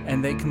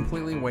 And they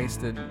completely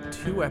wasted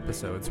 2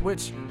 episodes,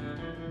 which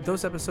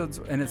those episodes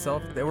in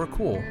itself, they were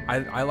cool.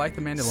 I like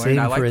the Mandalorian.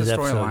 I like the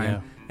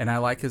storyline, and I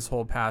like his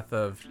whole path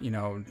of, you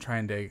know,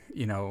 trying to,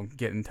 you know,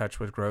 get in touch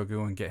with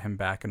Grogu and get him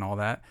back and all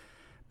that.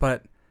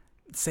 But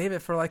save it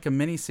for like a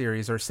mini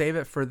series, or save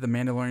it for the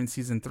Mandalorian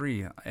season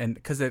 3, and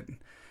because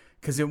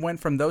it went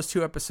from those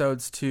 2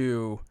 episodes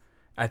to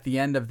at the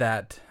end of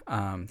that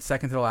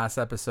second to the last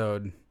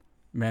episode,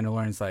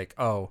 Mandalorian's like,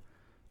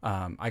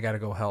 I got to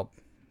go help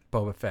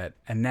Boba Fett,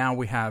 and now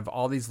we have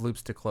all these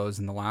loops to close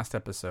in the last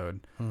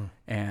episode,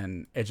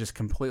 and it just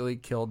completely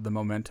killed the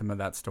momentum of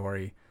that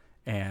story,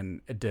 and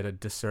it did a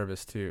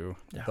disservice to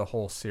the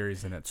whole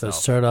series in itself. So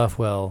it started off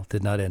well,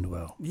 did not end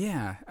well.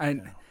 Yeah,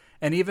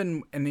 and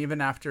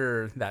even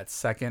after that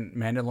second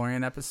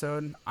Mandalorian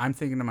episode, I'm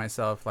thinking to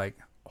myself, like,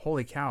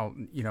 holy cow,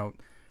 you know,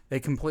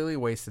 they completely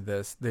wasted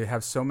this. They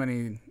have so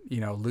many, you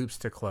know, loops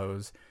to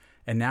close,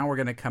 and now we're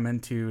going to come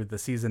into the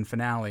season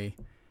finale,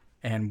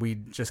 and we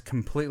just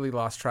completely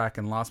lost track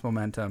and lost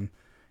momentum.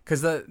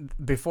 Because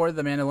before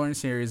the Mandalorian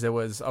series, it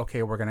was,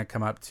 okay, we're going to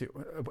come up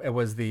to, it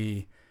was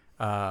the,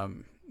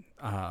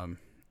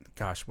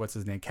 what's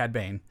his name? Cad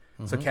Bane.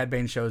 Mm-hmm. So Cad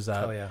Bane shows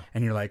up,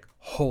 and you're like,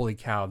 holy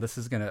cow, this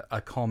is going to,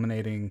 a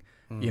culminating,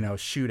 you know,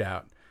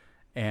 shootout.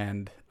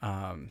 And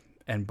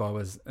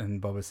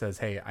Boba says,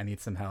 hey, I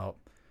need some help.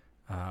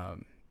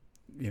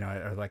 You know,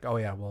 or like, oh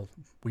yeah, well,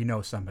 we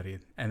know somebody,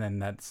 and then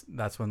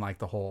that's when like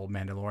the whole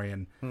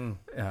Mandalorian,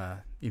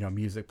 you know,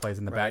 music plays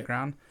in the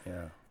background.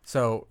 Yeah.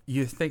 So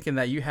you're thinking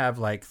that you have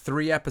like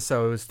 3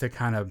 episodes to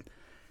kind of,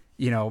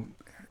 you know,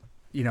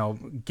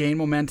 gain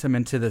momentum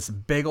into this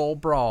big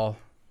old brawl,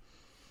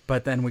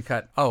 but then we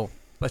cut. Oh,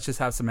 let's just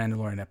have some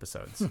Mandalorian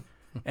episodes,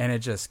 and it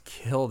just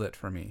killed it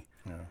for me.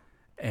 Yeah.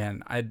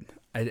 And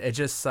it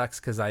just sucks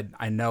because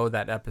I know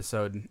that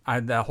episode,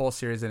 that whole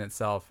series in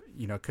itself,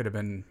 you know, could have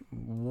been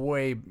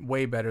way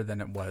better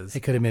than it was.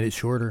 They could have made it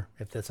shorter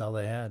if that's all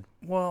they had.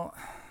 Well,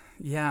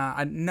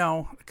 yeah,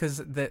 no,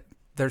 because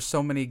there's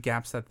so many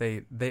gaps that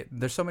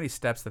there's so many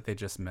steps that they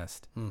just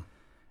missed,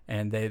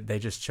 and they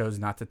just chose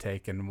not to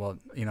take. And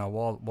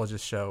we'll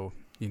just show,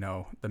 you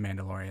know, the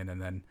Mandalorian,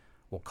 and then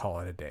we'll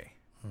call it a day.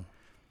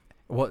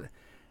 Well,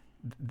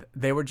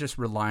 they were just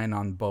relying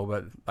on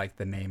Boba, like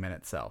the name in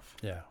itself.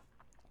 Yeah.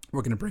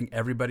 We're going to bring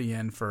everybody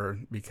in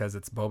because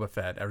it's Boba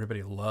Fett.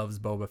 Everybody loves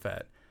Boba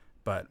Fett,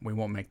 but we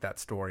won't make that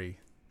story,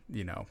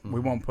 you know,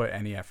 we won't put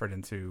any effort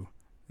into,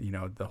 you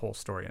know, the whole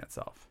story in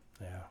itself.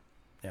 Yeah.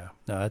 Yeah.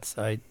 No,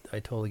 I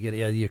totally get it.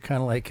 Yeah. You're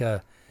kind of like,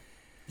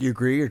 you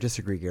agree or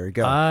disagree, Gary?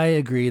 Go. I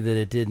agree that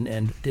it didn't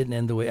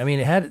end the way, I mean,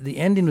 the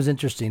ending was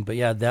interesting, but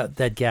yeah,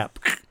 that gap,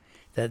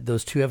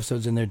 those 2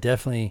 episodes in there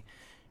definitely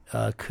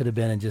could have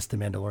been in just the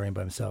Mandalorian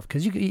by himself.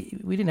 Cause we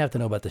didn't have to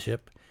know about the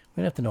ship. We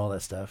didn't have to know all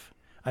that stuff.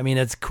 I mean,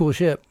 it's a cool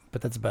ship, but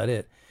that's about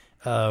it.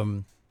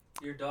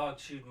 Your dog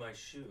chewed my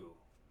shoe.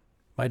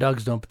 My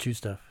dogs don't chew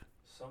stuff.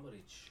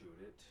 Somebody chewed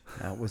it.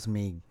 That was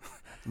me.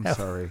 I'm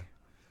sorry.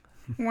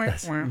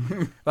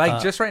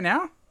 Like just right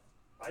now?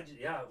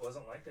 Yeah, it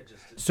wasn't like that.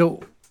 Just so.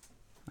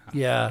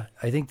 Yeah,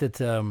 I think that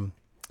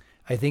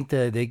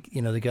they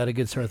they got a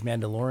good start with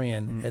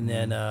Mandalorian, and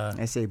then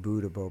I say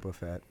boo to Boba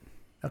Fett.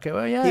 Okay,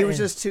 well, yeah, he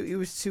was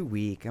too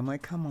weak. I'm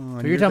like, come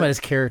on. So you're talking about his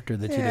character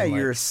that you didn't like.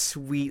 You're a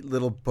sweet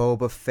little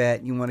Boba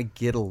Fett. You want to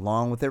get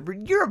along with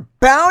everybody. You're a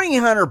bounty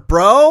hunter,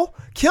 bro.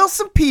 Kill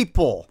some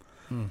people.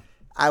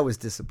 I was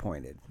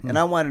disappointed, and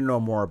I want to know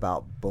more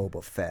about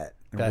Boba Fett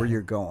and where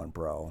you're going,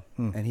 bro.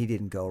 And he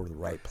didn't go to the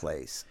right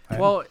place.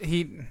 Well,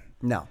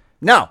 no.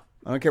 I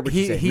don't care what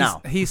you say.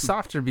 He's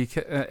softer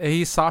because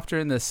he's softer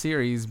in this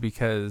series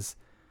because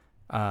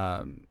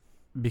of,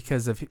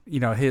 you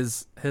know,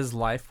 his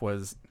life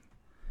was.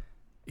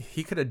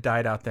 He could have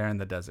died out there in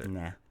the desert.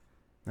 Nah,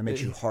 that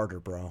makes you harder,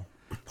 bro.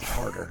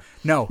 Harder.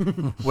 No,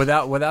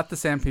 without the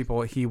Sand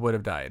People, he would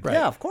have died. Right.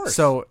 Yeah, of course.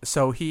 So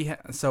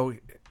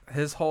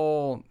his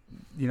whole,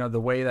 you know, the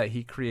way that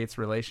he creates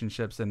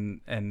relationships and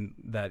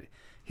that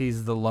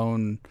he's the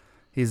lone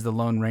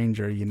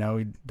ranger. You know,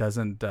 he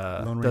doesn't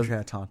Lone Ranger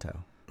at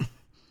Tonto.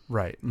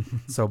 Right.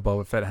 So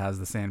Boba Fett has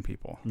the Sand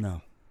People.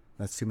 No,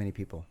 that's too many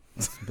people.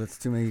 That's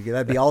too many.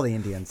 That'd be all the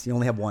Indians. You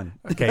only have one.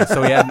 Okay,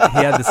 so he had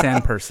the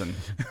Sand Person.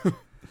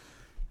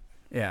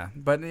 Yeah,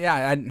 but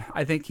yeah,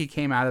 I think he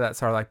came out of that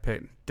Sarlacc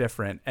pit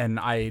different, and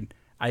I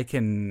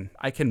can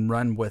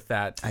run with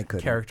that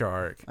character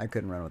arc. I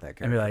couldn't run with that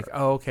character. And be like,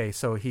 oh, okay,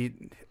 so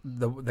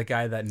the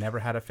guy that never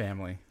had a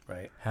family,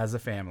 right, has a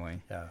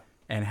family, yeah,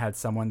 and had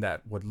someone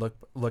that would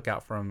look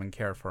out for him and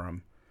care for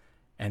him,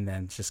 and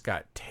then just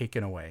got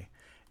taken away.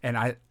 And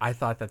I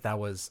thought that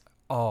was,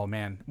 oh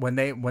man, when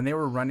they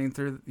were running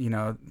through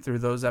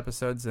those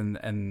episodes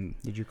and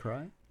did you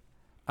cry?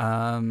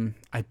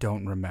 I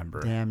don't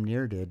remember. Damn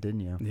near did,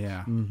 didn't you?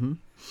 Yeah. Mm-hmm.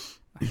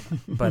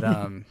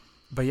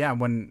 But yeah,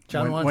 when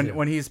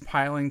he's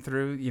piling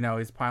through,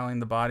 he's piling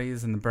the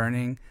bodies and the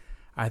burning,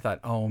 I thought,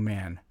 oh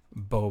man,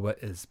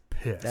 Boba is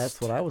pissed.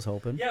 That's what I was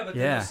hoping. Yeah, but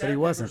but he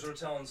wasn't. Were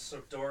telling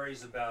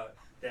stories about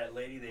that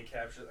lady they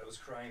captured that was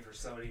crying for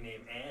somebody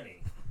named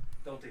Annie.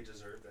 Don't they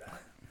deserve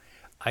that?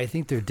 I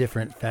think they're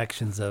different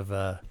factions of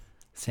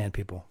Sand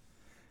People.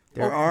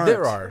 There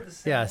are.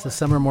 Yeah, so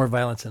some are more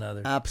violent than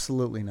others.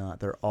 Absolutely not.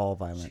 They're all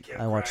violent.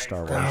 I watched Star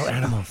Wars. They're all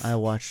animals. I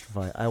watched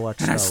Star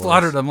Wars. I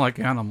slaughtered them like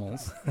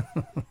animals.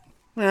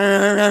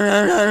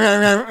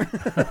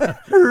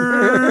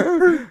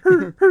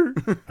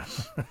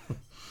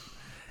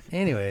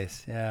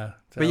 Anyways, yeah.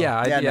 So, but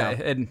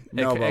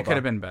it could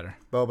have been better.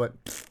 Boba.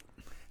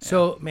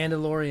 So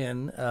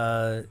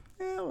Mandalorian.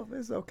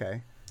 It's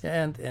okay.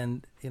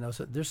 And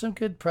so there's some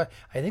good.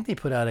 I think they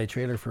put out a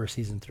trailer for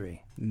season 3.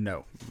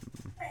 No,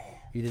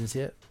 you didn't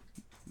see it.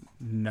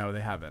 No, they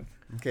haven't.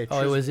 Okay.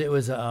 Oh, it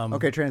was.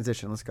 Okay,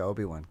 transition. Let's go.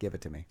 Obi-Wan, give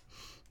it to me.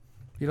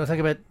 You don't talk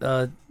about.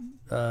 You're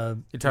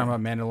talking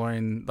about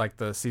Mandalorian, like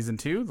the season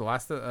 2, the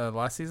last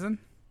season.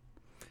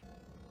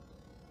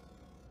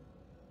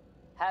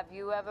 Have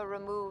you ever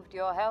removed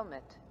your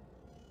helmet?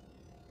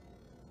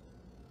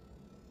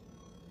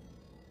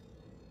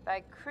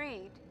 By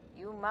creed,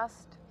 you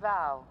must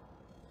vow.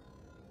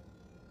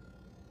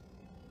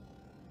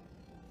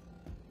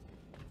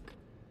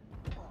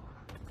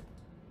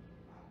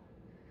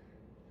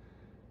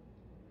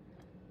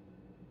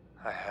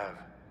 I have.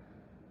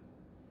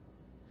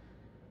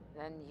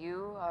 Then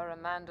you are a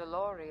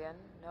Mandalorian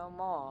no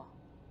more.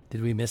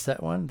 Did we miss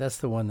that one? That's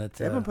the one that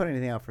they haven't put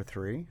anything out for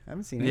 3. I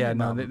haven't seen. Yeah,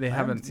 no, they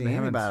haven't seen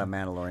anything about a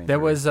Mandalorian. There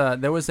was a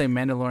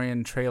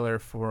Mandalorian trailer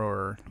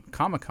for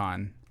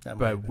Comic-Con,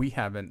 but we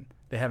haven't.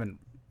 They haven't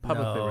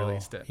publicly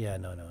released it. Yeah,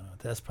 no.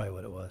 That's probably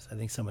what it was. I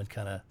think someone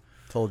kind of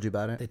told you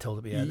about it. They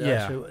told me.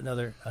 Yeah. Actually,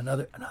 another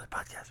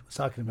podcast was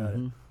talking about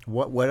it.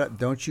 What?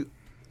 Don't you?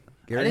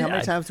 Gary, how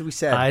many times have we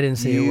said? I didn't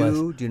say it was.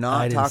 You do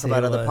not talk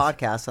about other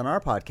podcasts on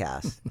our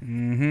podcast.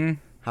 Mm-hmm.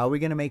 How are we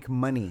going to make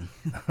money?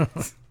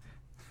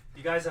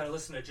 You guys ought to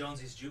listen to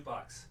Jonesy's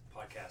Jukebox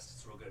podcast.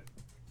 It's real good.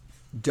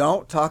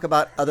 Don't talk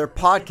about other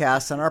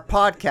podcasts on our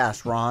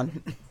podcast,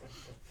 Ron.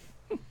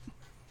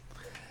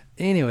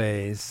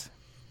 Anyways,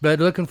 but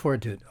looking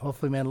forward to it.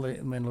 Hopefully,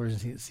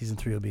 Mandalorian season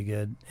 3 will be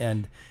good,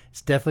 and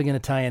it's definitely going to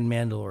tie in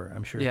Mandalore.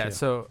 I'm sure. Yeah.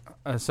 Too.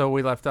 So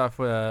we left off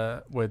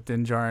with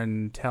Din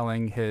Djarin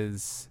telling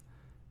his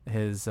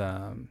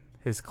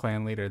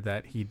clan leader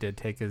that he did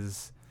take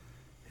his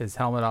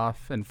helmet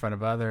off in front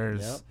of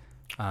others.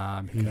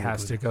 Yep. He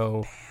has to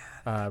go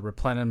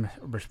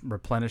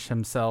replenish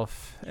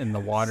himself in the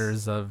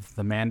waters of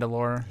the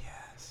Mandalore.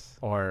 Yes.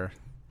 Or,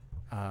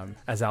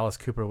 as Alice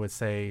Cooper would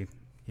say,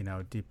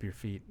 deep your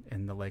feet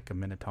in the lake of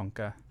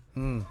Minnetonka.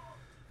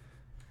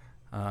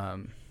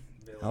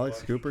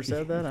 Alex Cooper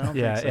said that? I don't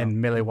think so.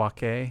 In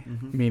Milwaukee,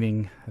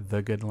 meaning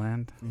the good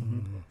land.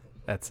 Mm-hmm.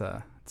 It's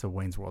a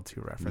Wayne's World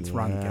 2 reference. Yeah.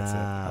 Ron gets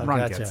it.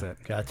 Ron gets it.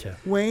 Gotcha.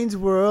 Wayne's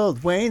World,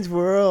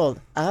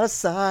 out of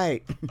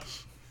sight.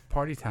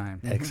 Party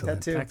time.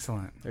 Excellent. That too.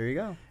 Excellent. There you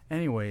go.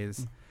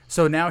 Anyways,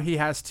 so now he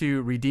has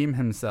to redeem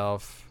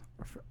himself,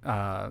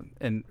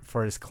 and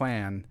for his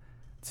clan,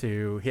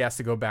 he has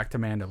to go back to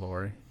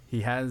Mandalore.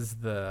 He has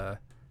the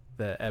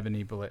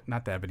ebony blade,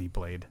 not the ebony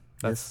blade.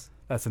 That's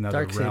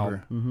another Dark realm.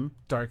 Saber. Mm-hmm.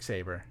 Dark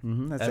Saber.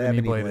 Mm-hmm. That's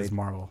ebony blade blade is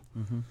Marvel.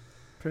 Mm-hmm.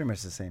 Pretty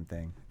much the same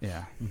thing.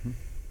 Yeah.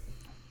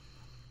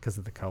 Because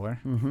of the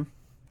color. Mm-hmm.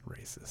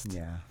 Racist.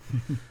 Yeah.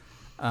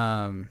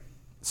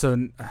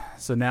 So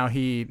now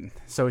he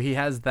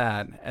has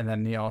that, and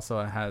then he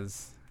also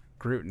has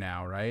Groot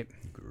now, right?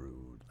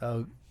 Groot.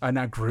 Oh,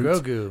 not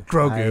Groot.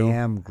 Grogu. I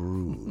am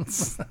Groot.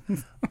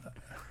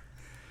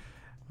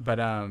 But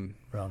wrong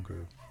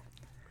Groot.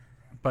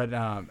 But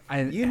I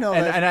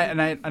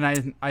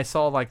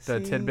saw like the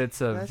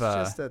tidbits of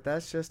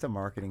that's just a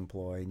marketing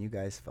ploy, and you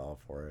guys fell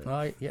for it.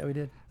 Oh yeah, we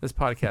did. This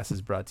podcast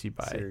is brought to you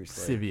by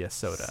Seriously. Sivia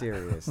Soda.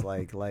 Serious,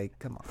 like,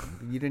 come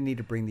on, you didn't need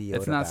to bring the Yoda.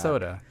 It's not back.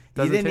 soda.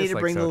 You didn't need to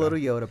like bring soda. the little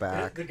Yoda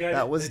back.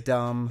 That was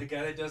dumb. The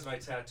guy that does my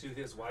tattoo,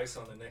 his wife's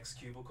on the next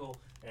cubicle,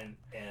 and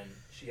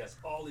she has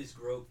all these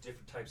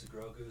different types of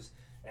Grogus,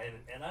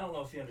 and I don't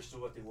know if he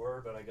understood what they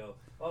were, but I go,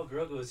 oh,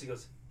 Grogus. He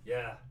goes,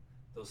 yeah.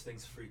 Those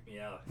things freak me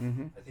out.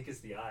 Mm-hmm. I think it's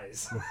the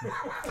eyes.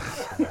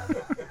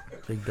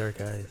 Big dark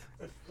eyes.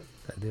 I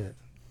do it.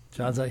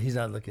 John's not. He's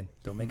not looking.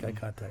 Don't make eye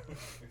contact.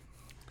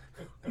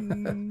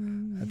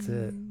 That's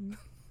it.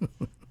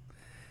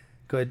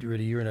 Go ahead,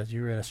 Rudy. You were in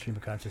a stream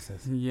of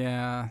consciousness.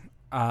 Yeah.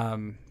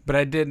 But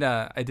I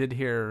did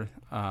hear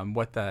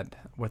what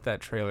that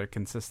trailer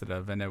consisted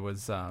of, and it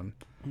was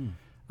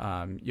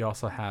you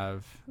also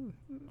have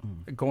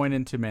going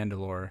into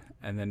Mandalore,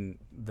 and then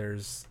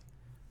there's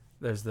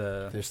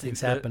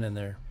things happening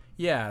there.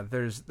 Yeah,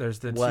 there's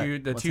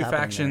the What's two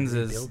factions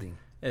there?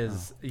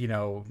 is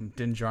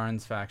Din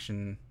Djarin's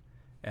faction,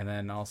 and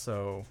then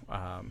also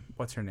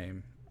what's her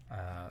name,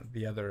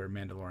 the other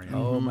Mandalorian.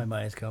 Oh, my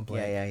mind's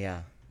complex.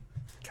 Yeah.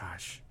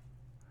 Gosh,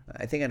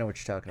 I think I know what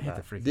you're talking hate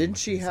about. the freaking Didn't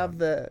she looking have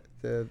the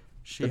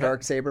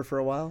dark saber for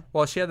a while?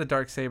 Well, she had the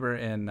dark saber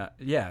in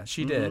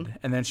she did,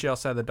 and then she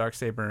also had the dark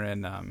saber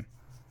in Bo-Katan.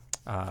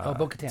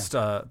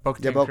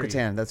 Bo-Katan. Yeah,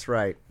 Bo-Katan. That's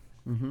right.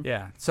 Mm-hmm.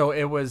 Yeah, so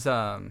it was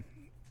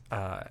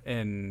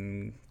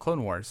in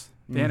Clone Wars,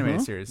 the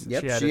animated series.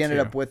 Yep, she ended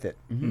up with it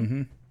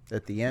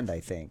at the end, I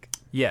think.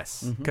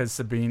 Yes, because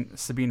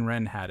Sabine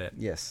Wren had it.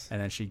 Yes,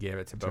 and then she gave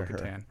it to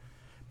Bo-Katan.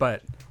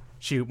 But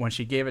when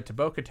she gave it to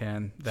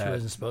Bo-Katan, she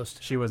wasn't supposed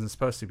to. She wasn't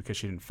supposed to because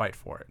she didn't fight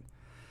for it.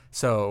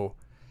 So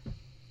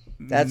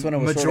that's when it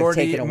was sort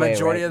of taken away.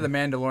 Majority of the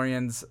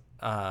Mandalorians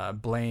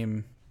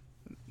blame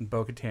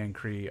Bo-Katan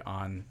Kree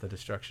on the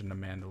destruction of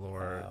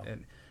Mandalore. Wow.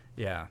 And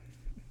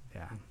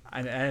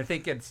and I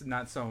think it's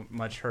not so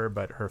much her,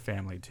 but her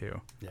family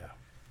too. Yeah.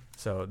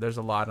 So there's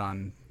a lot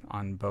on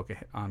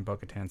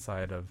Bo-Katan's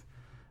side of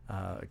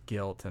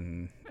guilt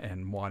and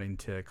wanting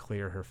to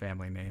clear her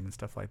family name and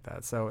stuff like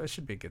that. So it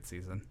should be a good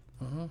season.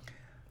 Mm-hmm.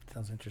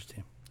 Sounds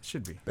interesting. It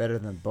should be better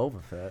than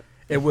Boba Fett.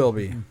 It will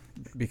be,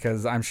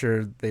 because I'm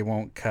sure they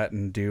won't cut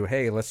and do.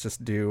 Hey, let's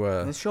just do.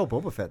 Let's show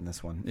Boba Fett in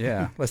this one.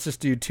 Yeah, let's just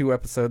do 2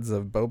 episodes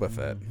of Boba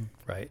Fett.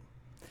 Right.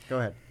 Go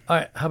ahead. All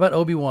right. How about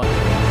Obi-Wan?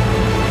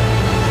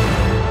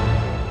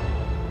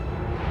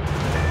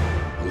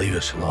 Leave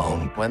us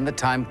alone. When the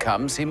time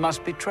comes, he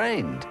must be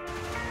trained.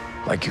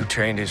 Like you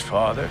trained his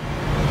father?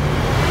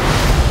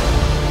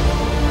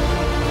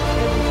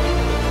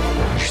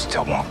 You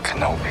still want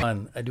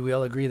Kenobi. Do we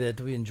all agree that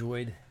we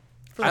enjoyed?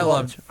 I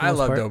loved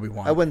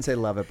Obi-Wan. I wouldn't say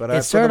love it, but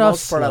it for the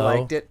most part, slow. I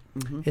liked it.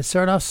 It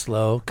started off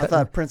slow. I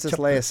thought Princess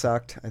Leia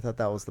sucked. I thought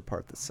that was the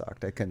part that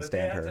sucked. I couldn't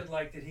stand her. But they acted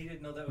like that he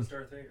didn't know that was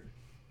Darth Vader.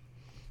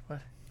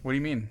 What do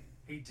you mean?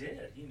 He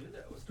did. He knew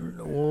that was Darth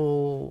Vader.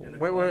 Whoa.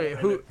 Wait.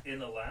 Who? In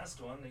the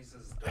last one, he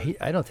says.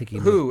 I don't think he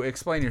knew. Who?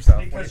 Explain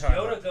yourself. Because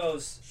Yoda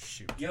goes.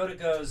 Yoda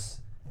goes.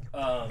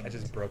 I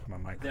just broke my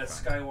microphone. That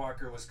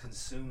Skywalker was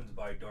consumed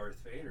by Darth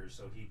Vader,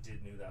 so he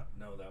did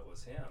know that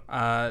was him.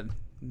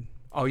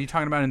 Oh, you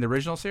talking about in the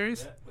original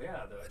series?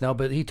 Yeah. No,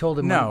 but he told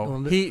him.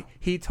 No,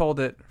 he told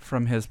it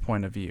from his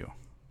point of view.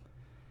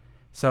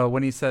 So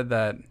when he said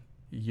that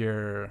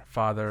your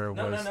father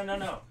was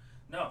no.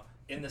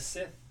 In the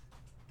Sith,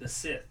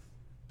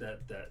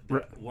 that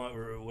one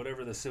or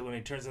whatever the Sith, when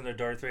he turns into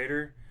Darth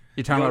Vader.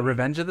 You talking about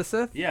Revenge of the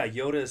Sith? Yeah,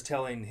 Yoda is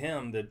telling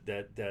him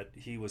that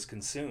he was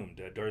consumed.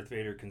 That Darth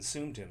Vader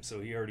consumed him, so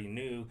he already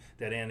knew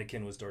that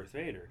Anakin was Darth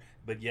Vader.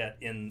 But yet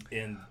in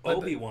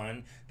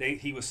Obi-Wan,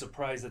 he was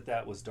surprised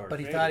that was Darth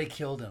Vader. But he thought he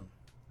killed him.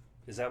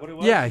 Is that what it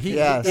was? Yeah, he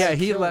left.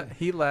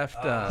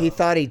 He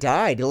thought he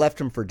died. He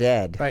left him for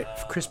dead. Right,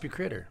 crispy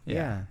critter.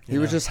 Yeah. He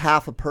was just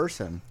half a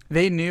person.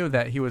 They knew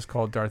that he was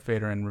called Darth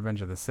Vader in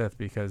Revenge of the Sith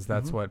because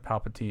that's what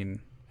Palpatine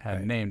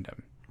had named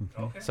him.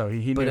 Okay. So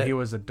he knew he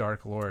was a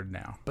Dark Lord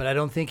now. But I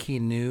don't think he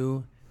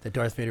knew that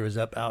Darth Vader was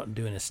out and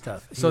doing his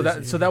stuff. So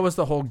that was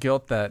the whole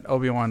guilt that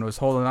Obi-Wan was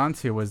holding on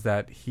to, was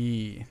that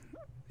he,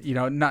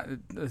 not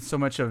so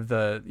much of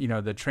the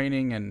the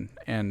training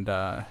and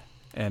how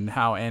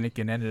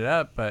Anakin ended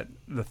up, but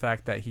the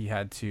fact that he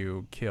had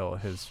to kill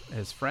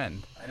his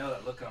friend. I know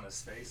that look on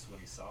his face when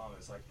he saw him.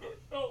 It's like,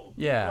 oh,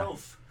 yeah.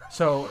 Elf.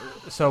 So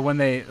when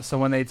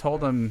they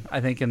told him,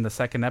 I think in the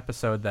second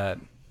episode that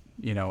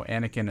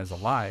Anakin is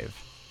alive,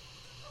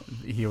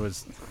 he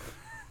was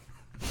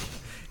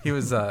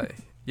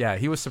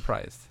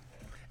surprised.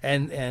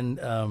 And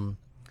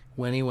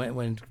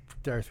when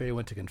Darth Vader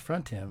went to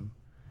confront him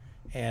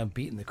and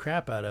beating the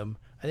crap out of him,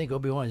 I think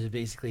Obi-Wan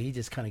he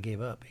just kind of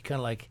gave up. He kind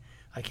of like,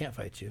 I can't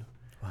fight you.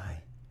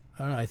 Why?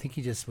 I don't know. I think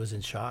he just was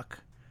in shock.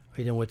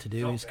 He didn't know what to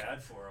do. Felt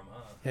bad for him,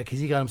 huh? Yeah, because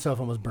he got himself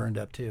almost burned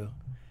up too.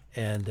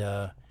 And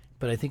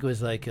but I think it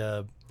was like,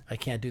 I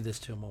can't do this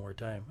to him one more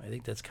time. I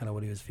think that's kind of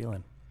what he was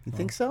feeling. You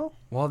think so?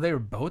 Well, they were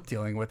both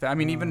dealing with it. I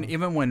mean,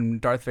 even when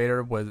Darth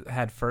Vader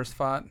had first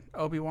fought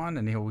Obi-Wan,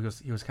 and he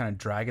was kind of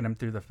dragging him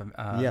through the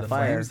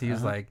flames. He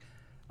was like,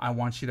 "I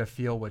want you to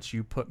feel what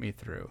you put me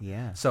through."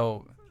 Yeah.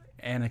 So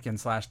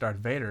Anakin / Darth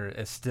Vader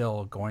is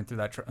still going through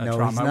that trauma.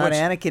 No, he's not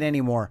Anakin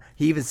anymore.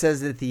 He even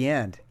says it at the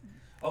end.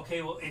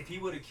 Okay, well, if he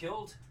would have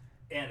killed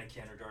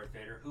Anakin or Darth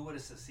Vader, who would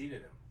have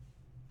succeeded him?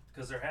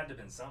 Because there had to have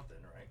been something,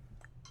 right?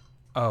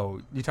 Oh,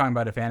 you talking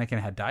about if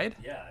Anakin had died?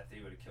 Yeah, if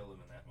he would have killed him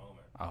in that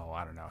moment. Oh,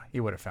 I don't know. He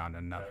would have found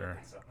another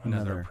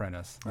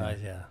apprentice.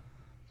 Yeah.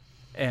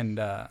 And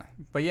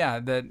but yeah,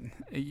 that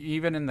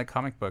even in the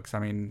comic books, I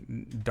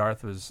mean,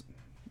 Darth was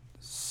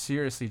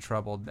seriously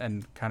troubled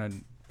and kind of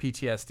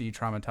PTSD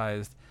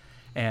traumatized,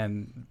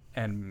 and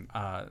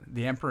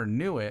the Emperor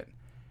knew it,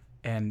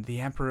 and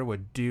the Emperor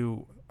would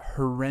do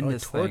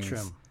horrendous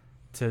things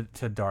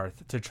to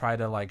Darth to try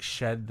to like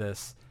shed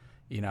this,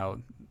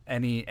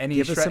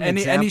 any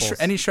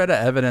shred of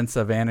evidence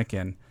of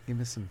Anakin.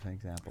 Give us some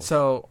examples.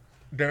 So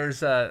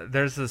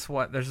there's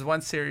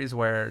one series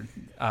where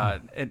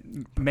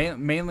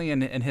mainly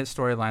in his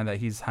storyline that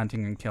he's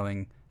hunting and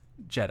killing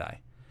Jedi.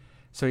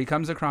 So he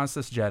comes across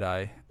this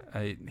Jedi.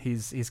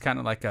 He's kind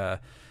of like a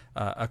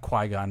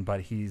Qui-Gon,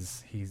 but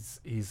he's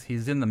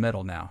in the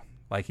middle now.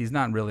 Like he's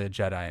not really a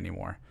Jedi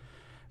anymore.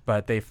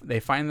 But they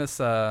find this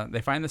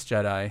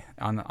Jedi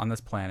on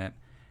this planet,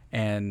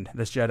 and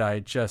this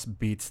Jedi just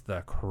beats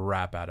the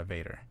crap out of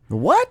Vader.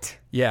 What?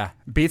 Yeah,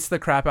 beats the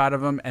crap out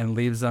of him and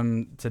leaves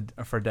him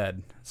for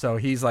dead. So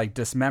he's like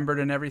dismembered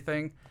and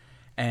everything,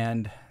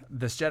 and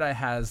this Jedi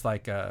has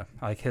like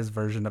his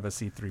version of a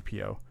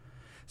C-3PO.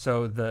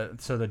 So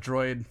the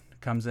droid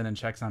comes in and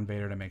checks on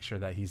Vader to make sure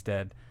that he's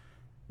dead.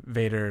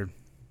 Vader,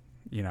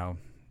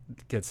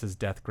 gets his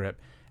death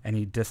grip, and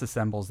he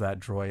disassembles that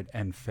droid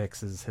and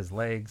fixes his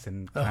legs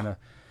and kind of.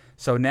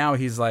 So now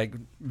he's like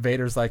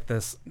Vader's like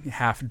this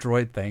half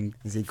droid thing.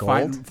 Is he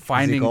gold?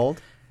 Finding Is he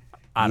gold?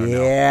 I don't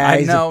know. Yeah,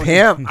 he's a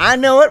pimp. I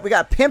know it. We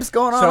got pimps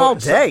going on all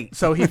day.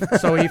 So he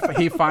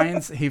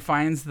finds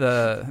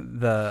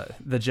the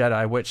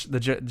Jedi, which the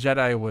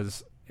Jedi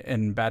was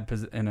in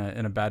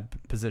a bad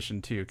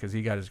position too, because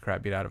he got his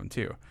crap beat out of him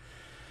too.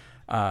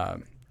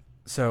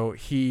 So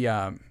he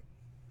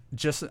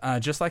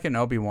just like in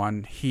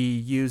Obi-Wan, he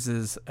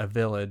uses a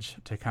village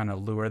to kind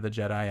of lure the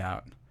Jedi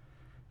out,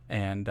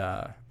 and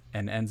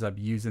ends up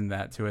using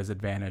that to his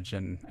advantage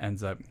and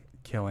ends up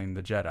killing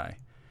the Jedi.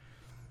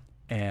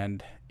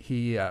 And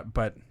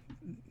but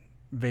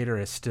Vader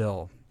is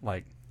still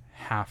like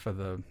half of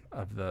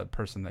the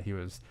person that he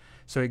was.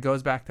 So he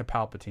goes back to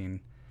Palpatine,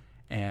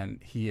 and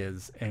he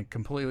is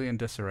completely in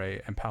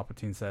disarray. And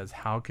Palpatine says,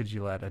 "How could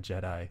you let a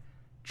Jedi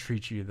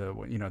treat you the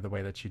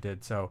way that you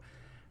did?" So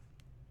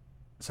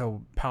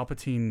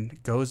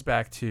Palpatine goes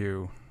back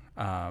to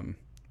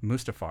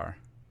Mustafar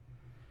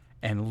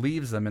and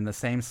leaves them in the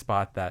same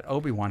spot that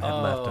Obi-Wan had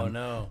left him.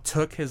 No.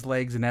 Took his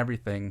legs and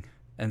everything,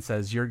 and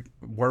says,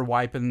 we're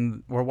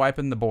wiping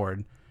the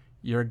board.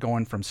 You're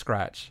going from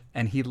scratch."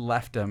 And he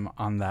left him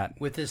on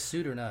that with his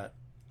suit or not?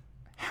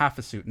 Half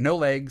a suit, no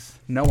legs,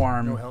 no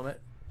arm, no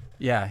helmet.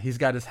 Yeah, he's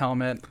got his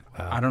helmet.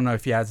 Wow. I don't know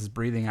if he has his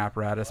breathing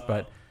apparatus,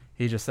 but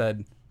he just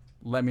said,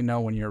 "Let me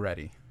know when you're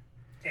ready."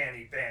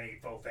 Fanny,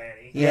 faux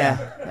fanny.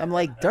 Yeah, I'm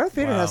like, Darth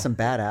Vader has some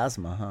bad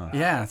asthma, huh?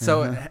 Yeah.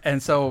 So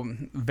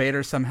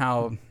Vader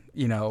somehow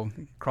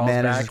crawls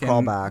back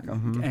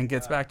and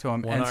gets back to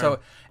him.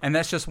 And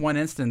that's just one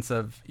instance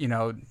of,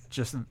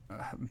 just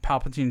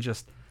Palpatine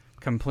just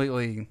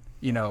completely,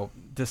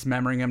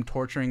 dismembering him,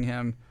 torturing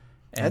him.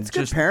 And that's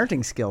good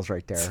parenting skills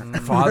right there.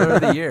 Father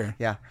of the year.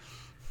 Yeah.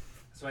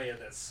 That's why he had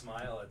that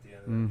smile at the end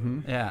of the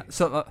movie. Yeah.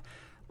 So,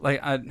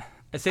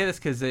 I say this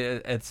because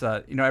it's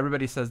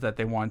everybody says that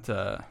they want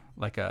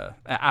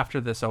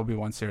after this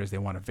Obi-Wan series they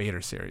want a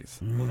Vader series.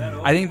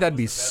 I think that'd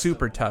be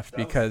super tough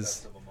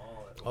because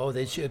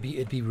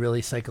it'd be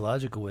really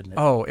psychological, wouldn't it?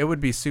 Oh, it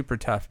would be super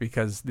tough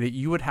because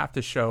you would have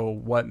to show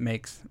what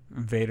makes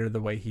Vader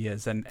the way he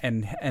is,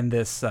 and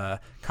this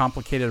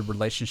complicated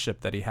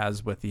relationship that he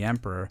has with the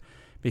Emperor.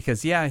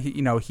 Because he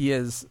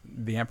is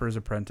the Emperor's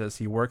apprentice.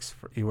 He works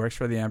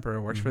for the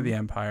Emperor, works for the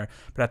Empire,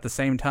 but at the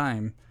same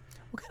time,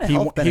 what kind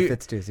of health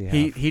benefits does he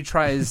have? He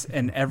tries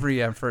in every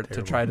effort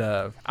to try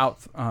to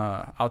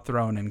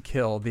outthrone and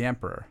kill the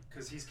Emperor.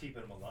 Because he's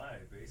keeping him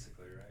alive,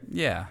 basically, right?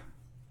 Yeah,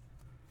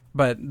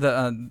 but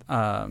the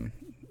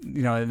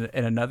in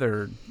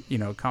another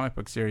comic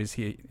book series,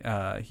 he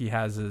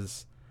has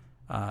his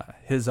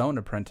own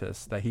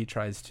apprentice that he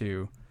tries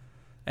to.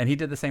 And he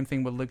did the same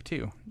thing with Luke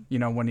too.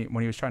 When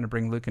he was trying to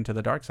bring Luke into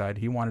the dark side,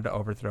 he wanted to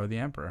overthrow the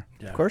Emperor.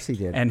 Yeah. Of course he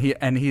did.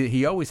 And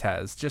he always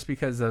has, just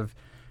because of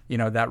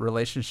that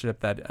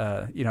relationship that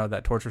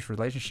that torturous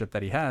relationship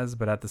that he has.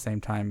 But at the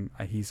same time,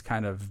 he's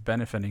kind of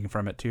benefiting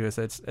from it too.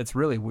 So it's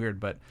really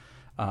weird, but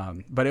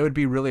it would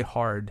be really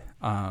hard.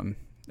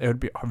 It would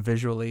be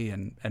visually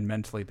and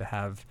mentally to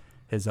have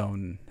his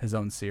own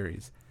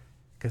series,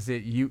 because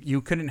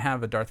you couldn't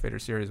have a Darth Vader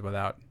series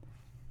without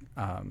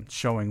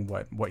showing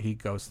what he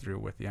goes through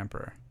with the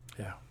Emperor.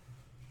 Yeah,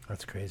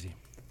 that's crazy.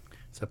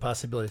 So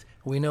possibilities.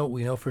 We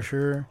know for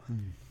sure.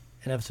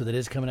 An episode that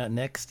is coming out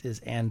next is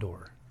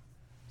Andor.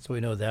 So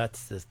we know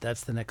that's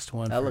the next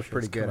one. That looked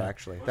pretty good,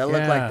 actually. That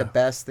looked like the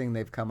best thing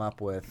they've come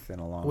up with in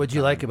a long time. What'd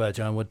you like about it,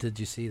 John? What did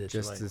you see that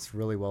just it's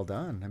really well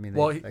done. I mean,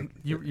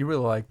 you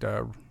really liked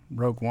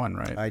Rogue One,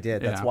 right? I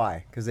did. That's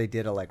why, because they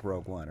did it like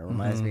Rogue One. It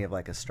reminds me of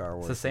like a Star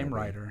Wars. It's the same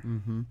writer.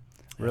 Mm-hmm.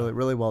 Really,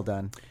 really well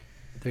done.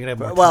 They're gonna have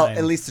more well, time.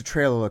 at least the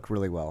trailer looked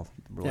really well.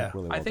 Really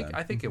well I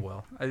think it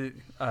will. It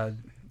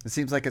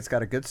seems like it's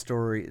got a good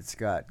story. It's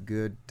got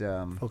good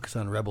focus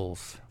on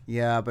rebels.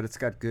 Yeah, but it's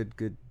got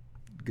good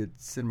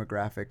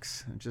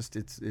cinematographics. Just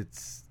it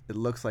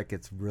looks like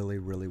it's really,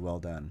 really well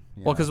done.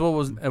 Well, because what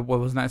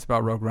was nice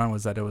about Rogue One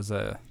was that it was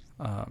a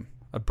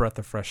breath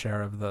of fresh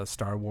air of the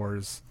Star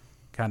Wars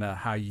kind of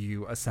how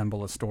you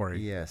assemble a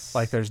story. Yes,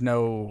 like there's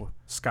no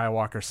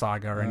Skywalker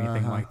saga or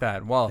anything like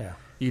that. Well,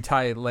 you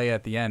tie Leia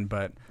at the end,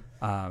 but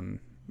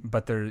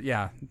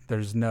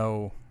there's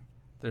no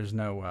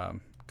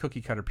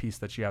cookie cutter piece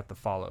that you have to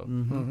follow.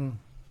 Mm-hmm.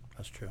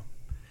 That's true.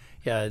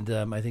 Yeah,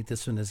 and I think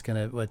this one is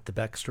gonna the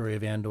backstory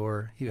of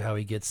Andor, how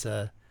he gets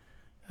is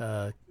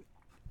it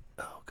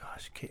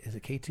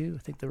K2? I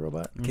think the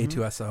robot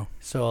K2SO.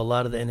 So a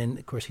lot of and then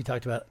of course he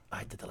talked about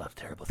I did a lot of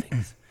terrible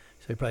things.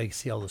 So you probably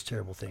see all those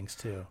terrible things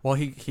too. Well,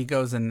 he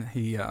goes and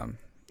he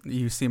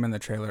you see him in the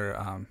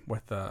trailer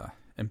with the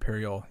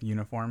Imperial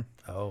uniform.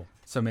 Oh.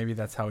 So maybe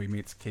that's how he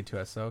meets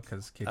K2SO,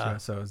 because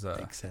K2SO is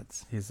makes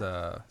sense. He's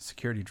a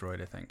security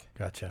droid, I think.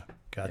 Gotcha.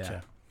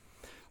 Yeah.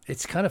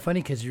 It's kind of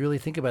funny because you really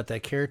think about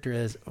that character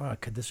as, oh,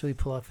 could this really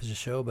pull off as a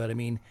show? But I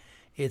mean,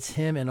 it's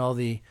him and all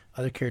the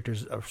other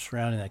characters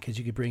surrounding that, because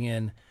you could bring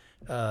in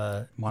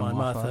Mon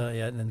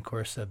Mothma, and then of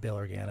course Bail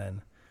Organa,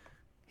 and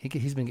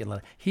he's been getting a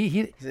lot.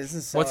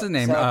 What's his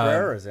name? Saul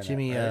Guerrera's in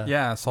Jimmy. it, right?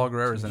 Yeah, Saul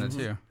Guerrera's in it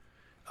too.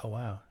 Oh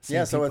wow.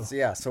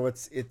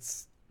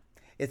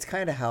 It's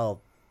kind of how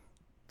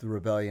the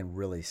rebellion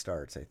really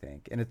starts, I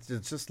think, and it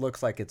just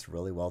looks like it's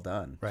really well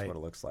done. That's what it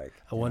looks like.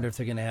 I wonder if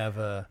they're going to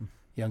have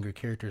younger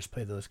characters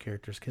play those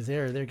characters, because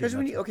they're because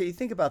you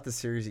think about the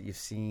series that you've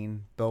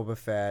seen, Boba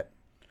Fett,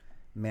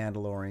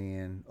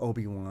 Mandalorian,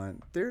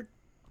 Obi-Wan, they're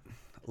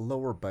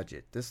lower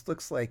budget. This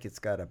looks like it's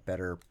got a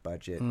better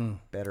budget,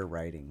 better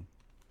writing.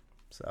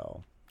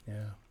 So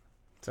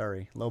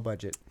sorry, low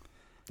budget.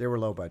 They were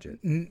low budget.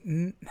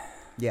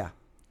 Yeah,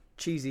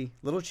 cheesy,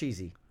 little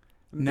cheesy.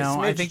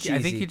 No, I think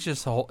you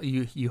just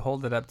you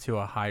hold it up to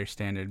a higher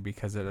standard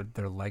because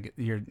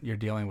you're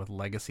dealing with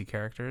legacy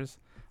characters.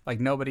 Like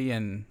nobody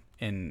in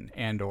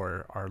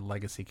Andor are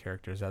legacy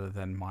characters other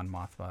than Mon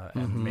Mothma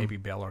and maybe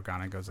Bail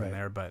Organa goes in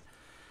there, but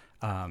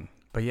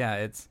yeah,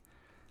 it's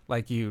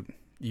like you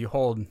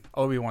hold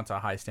Obi-Wan to a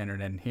high standard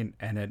and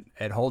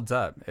it holds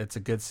up. It's a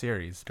good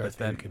series, but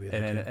then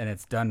and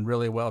it's done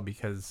really well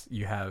because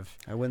you have.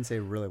 I wouldn't say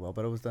really well,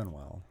 but it was done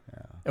well.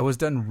 Yeah, it was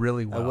done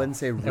really well. I wouldn't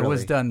say really. It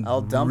was done.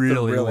 I'll dump really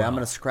the really. Well. I'm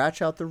going to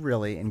scratch out the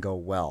really and go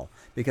well,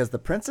 because the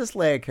Princess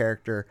Leia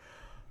character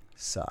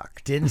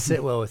sucked. Didn't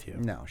sit well with you.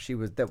 No,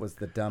 that was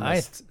the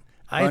dumbest.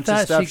 I bunch thought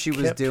of stuff she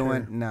was kept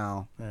doing. her-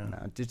 No,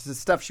 just the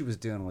stuff she was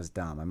doing was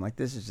dumb. I'm like,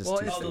 this is just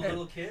too the stupid.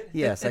 little kid?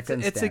 Yes, I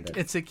couldn't stand it.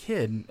 It's a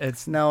kid.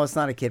 It's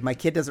not a kid. My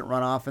kid doesn't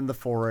run off in the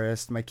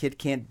forest. My kid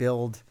can't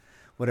build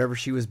whatever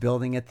she was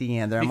building at the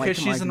end. I'm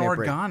because like, she's an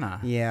Organa.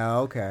 Yeah,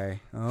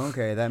 okay,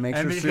 that makes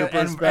her super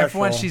and special. for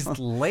when she's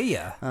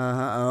Leia.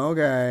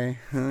 Okay.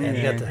 And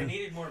you got the I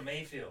needed more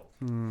Mayfield.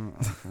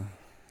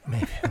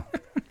 Mayfield.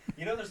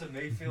 You know, there's a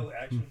Mayfield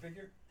action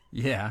figure.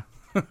 Yeah.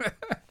 I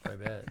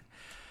bet.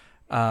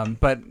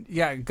 But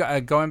yeah,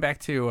 going back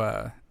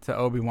to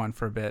Obi-Wan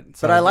for a bit.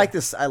 But I like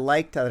this. I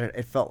liked that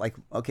it felt like,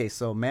 okay,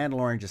 so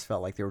Mandalorian just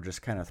felt like they were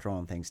just kind of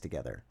throwing things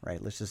together,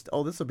 right? Let's just,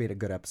 this will be a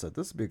good episode.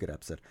 This will be a good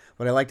episode.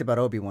 What I liked about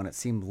Obi-Wan, it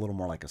seemed a little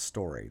more like a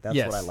story. That's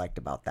what I liked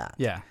about that.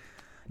 Yeah.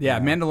 Yeah,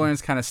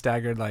 Mandalorian's kind of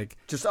staggered, like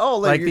just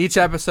each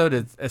episode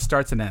it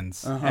starts and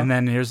ends, and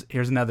then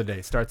here's another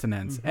day, starts and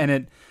ends,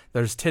 and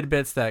there's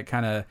tidbits that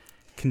kind of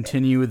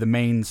continue the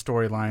main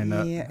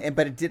storyline. Yeah,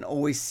 but it didn't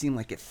always seem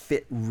like it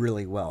fit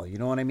really well. You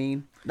know what I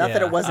mean? Not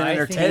that it wasn't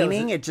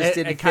entertaining. It just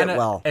didn't fit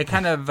well. It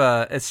kind of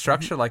it's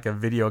structured like a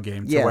video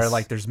game, to where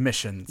like there's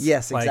missions.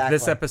 Yes, exactly. Like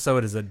this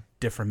episode is a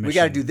different mission. We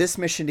got to do this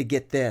mission to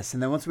get this,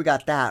 and then once we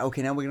got that,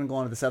 okay, now we're gonna go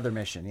on to this other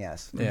mission.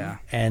 Yes. Yeah.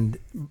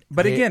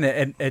 But again,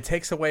 it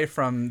takes away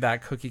from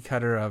that cookie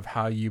cutter of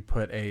how you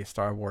put a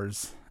Star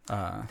Wars.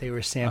 They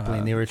were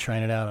sampling. They were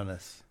trying it out on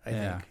us. I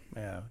Yeah. think.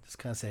 Yeah. Just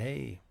kind of say,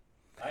 hey.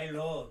 I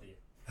love it.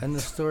 And the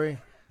story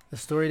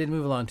didn't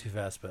move along too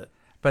fast, but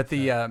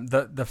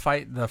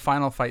the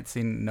final fight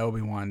scene in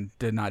Obi-Wan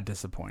did not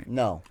disappoint.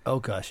 No. Oh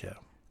gosh, yeah.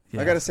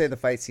 I got to say the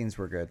fight scenes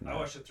were good. I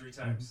watched it 3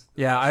 times.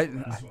 Yeah,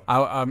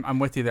 I'm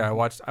with you there. I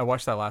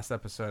watched that last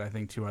episode, I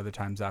think 2 other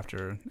times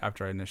after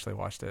I initially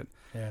watched it.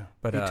 Yeah,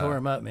 but you tore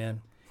him up,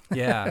 man.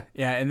 yeah,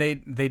 and they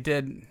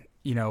did,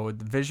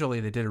 visually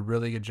they did a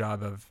really good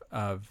job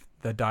of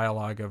the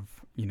dialogue of,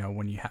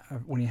 when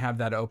you have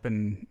that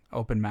open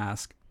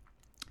mask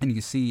and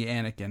you see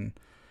Anakin.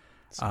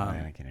 It's not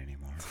Anakin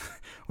anymore.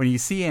 When you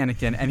see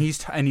Anakin and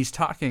he's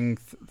talking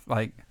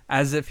like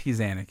as if he's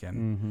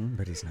Anakin,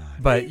 but he's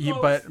not. But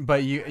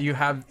you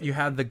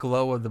have the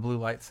glow of the blue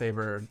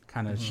lightsaber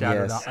kind of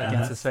shadowed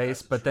against his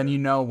face. But then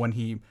when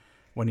he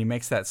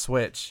makes that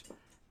switch,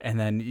 and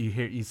then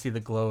you see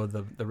the glow of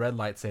the red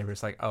lightsaber.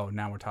 It's like, oh,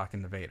 now we're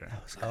talking to Vader.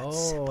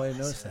 Oh, I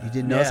noticed that. You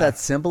didn't notice that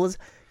symbolism?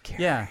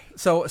 Yeah.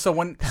 So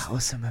when that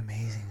was some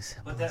amazing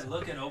symbolism. But that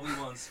look in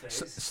Obi-Wan's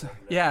face.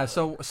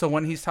 So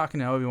when he's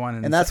talking to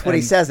Obi-Wan, and that's what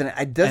he says,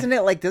 and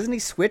doesn't he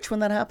switch when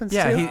that happens?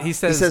 Yeah, too? he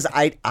says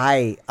I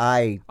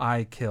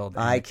killed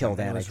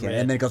Anakin,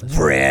 and then it goes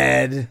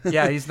red.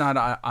 Yeah, he's not.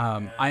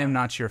 I am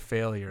not your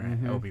failure,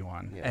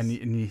 Obi-Wan, and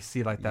you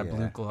see like that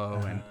blue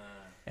glow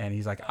and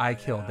he's like, I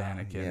killed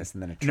Anakin. Yes,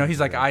 and then he's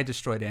like, I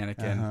destroyed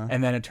Anakin,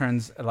 and then it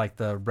turns like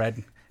the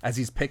red. As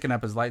he's picking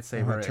up his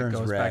lightsaber, it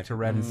goes back to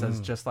red and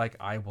says, just like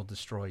I will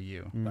destroy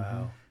you.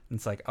 Wow. And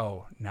it's like,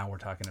 oh, now we're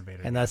talking to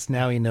Vader. And that's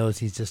now he knows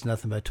he's just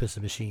nothing but a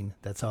twisted machine.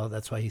 That's all.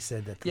 That's why he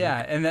said that.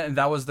 Yeah, and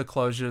that was the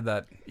closure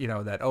that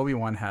that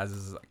Obi-Wan has,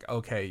 is like,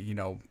 okay,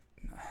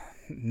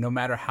 no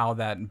matter how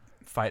that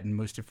fight in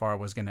Mustafar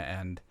was going to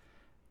end,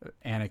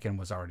 Anakin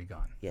was already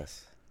gone.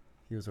 Yes.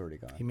 He was already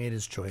gone. He made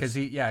his choice. Because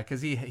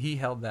he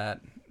held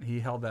that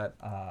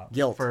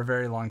guilt for a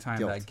very long time.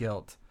 That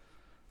guilt.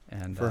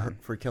 And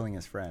for killing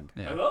his friend.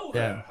 Yeah. Hello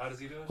there. How does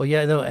he do it? Well,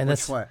 yeah, no, and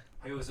that's what?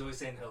 He was always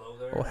saying hello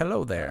there. Oh,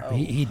 hello there.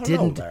 He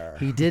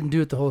didn't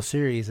do it the whole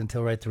series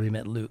until right where he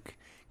met Luke,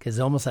 because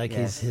almost like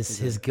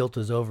his guilt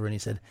was over, and he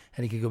said,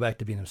 and he could go back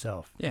to being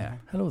himself. Yeah.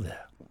 Hello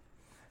there.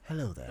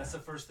 Hello there. That's the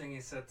first thing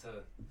he said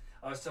to.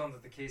 I was telling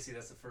that to Casey.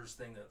 That's the first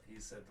thing that he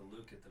said to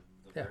Luke at the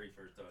very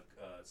first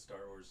Star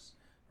Wars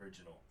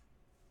original.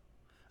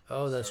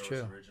 Oh, that's Star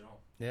true. Wars original.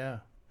 Yeah.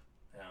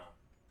 Yeah.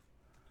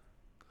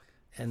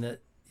 And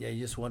you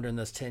just wonder in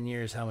those 10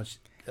 years how much.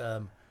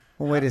 Well,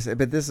 wait a second.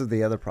 But this is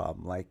the other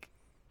problem. Like,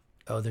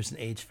 there's an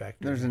age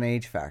factor. There's an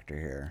age factor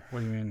here. What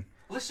do you mean?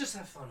 Let's just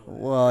have fun with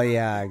it. Well,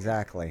 yeah,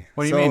 exactly.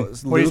 What do you mean?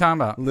 What are you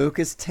talking about? Luke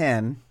is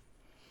 10.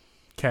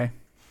 Okay.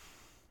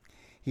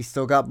 He's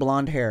still got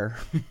blonde hair.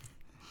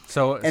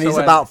 And he's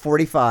about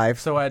 45.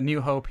 So at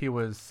New Hope, he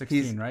was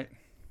 16, right?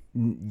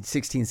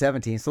 16,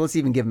 17. So let's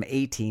even give him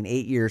 18,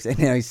 8 years, and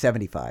now he's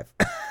 75.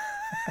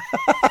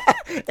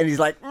 And he's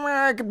like,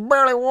 I can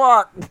barely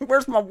walk.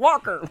 Where's my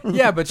walker?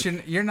 Yeah, but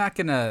you're not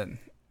gonna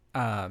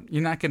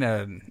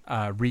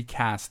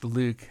recast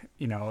Luke.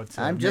 To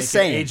I'm make just it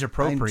saying. age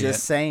appropriate. I'm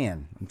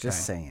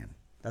just saying.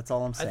 That's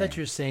all I'm saying. I thought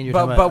you were saying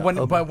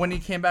but when he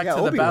came back to the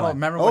Obi-Wan. battle,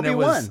 remember when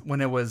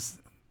Obi-Wan. it was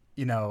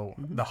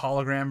the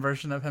hologram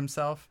version of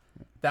himself?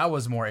 That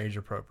was more age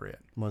appropriate.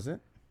 Was it?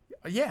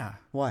 Yeah.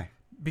 Why?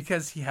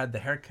 Because he had the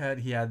haircut,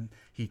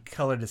 he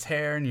colored his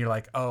hair, and you're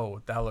like,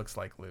 oh, that looks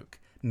like Luke,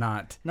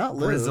 not Luke.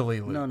 grizzly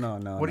Luke.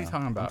 No. What are you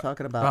talking about? I'm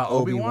talking about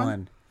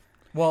Obi-Wan.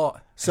 Well,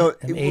 so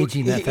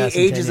aging he that fast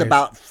in 10 ages years.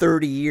 about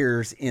 30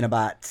 years in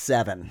about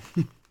 7.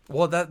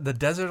 Well, the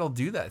desert will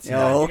do that.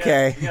 Oh,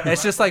 okay.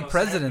 It's just like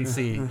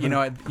presidency. In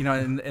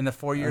the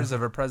 4 years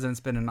of a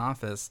president's been in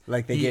office,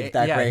 like they get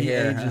that gray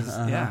hair. Ages,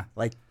 Yeah,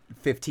 like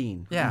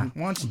 15. Yeah.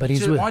 Why But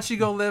don't you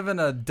go live in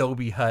a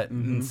Adobe hut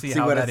and see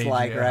how what that it's ages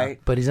like, you? right?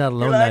 But he's not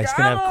alone now. He's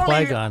going to have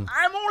Qui-Gon.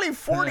 I'm only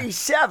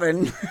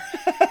 47.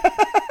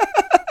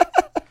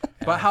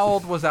 But how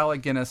old was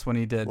Alec Guinness when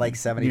he did? Like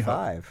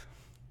 75.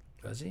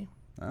 Was he?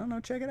 I don't know.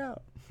 Check it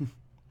out.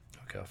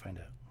 Okay, I'll find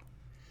out.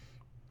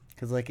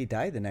 Because he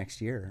died the next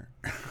year.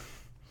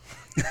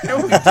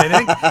 No, he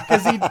didn't.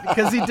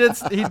 Because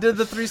he did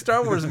the 3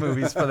 Star Wars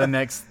movies for the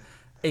next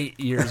 8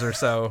 years or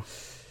so.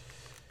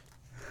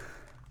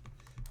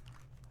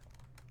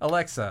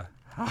 Alexa,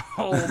 how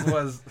old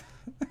was?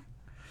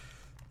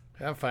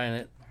 I'll find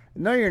it.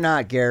 No, you're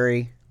not,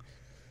 Gary.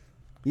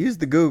 Use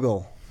the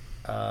Google.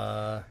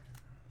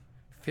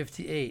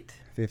 58.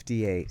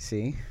 58.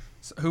 See.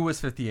 So who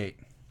was 58?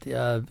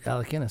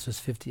 Alec Guinness was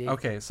 58.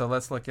 Okay, so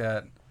let's look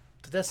at.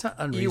 But that's not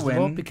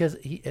unreasonable because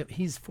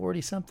he's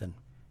 40 something.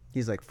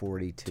 He's like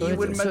 42. So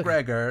Ewan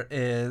McGregor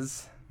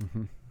is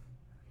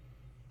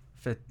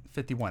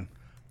 51.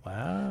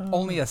 Wow.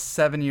 Only a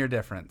 7-year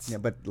difference. Yeah,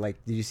 but did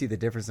you see the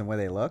difference in the way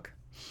they look?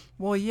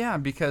 Well, yeah,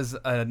 because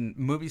a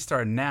movie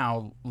star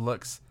now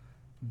looks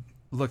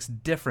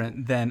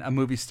different than a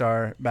movie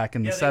star back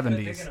in the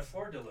 70s. They can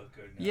afford to look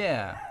good now.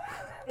 Yeah.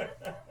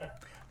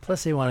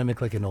 Plus, they want to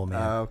make like an old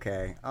man.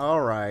 Okay.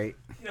 All right.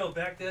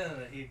 Back then,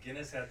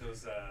 Guinness had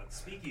those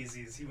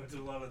speakeasies. He went to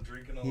a lot of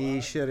drinking.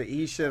 He should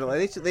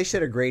have. They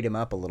should have graded him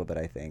up a little bit.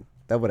 I think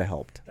that would have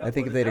helped. I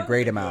think if they'd have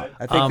graded him out,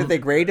 I think that they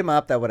graded him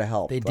up, that would have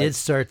helped. They did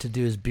start to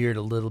do his beard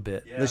a little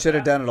bit. They should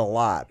have done it a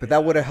lot, but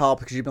that would have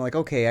helped because you'd been like,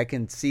 okay, I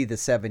can see the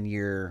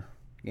 7-year.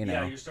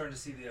 Yeah, you're starting to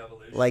see the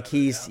evolution. Like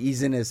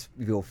he's in his,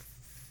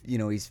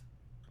 he's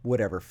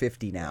whatever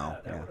 50 now.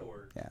 Yeah, that would have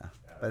worked. Yeah,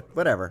 but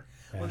whatever.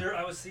 Well,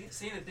 I was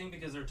seeing a thing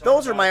because they're talking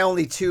those are my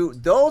only two.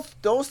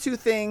 Those two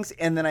things,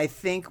 and then I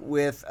think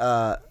with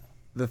the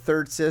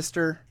third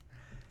sister.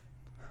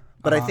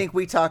 But I think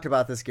we talked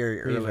about this,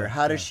 Gary, earlier.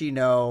 How does she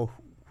know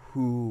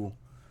who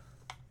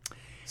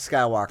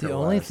Skywalker was? The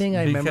only thing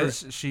I remember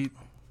because she.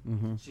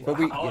 Mm-hmm.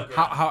 But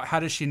how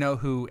does she know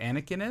who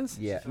Anakin is?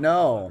 Yeah,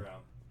 no.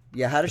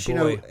 Yeah, how does she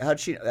know? How did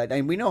she?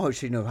 And we know how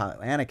she knew how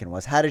Anakin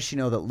was. How does she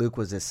know that Luke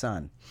was his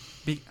son?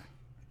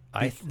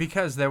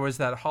 Because there was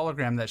that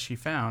hologram that she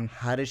found.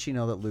 How does she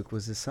know that Luke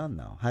was his son,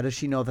 though? How does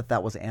she know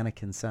that was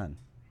Anakin's son?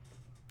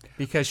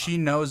 Because she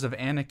knows of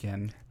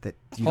Anakin.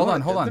 Hold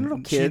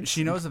on.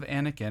 She knows of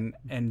Anakin,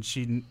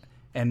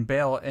 and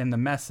Bail in the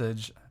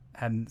message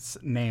had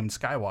named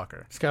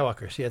Skywalker.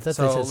 Skywalker. Yeah, that's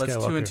so let's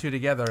Skywalker. 2 and 2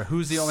 together.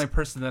 Who's the only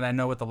person that I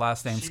know with the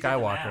last name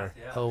Skywalker?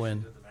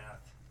 Owen.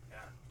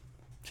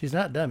 She's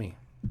not dummy.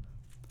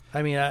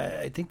 I mean,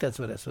 I think that's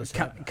what it's supposed to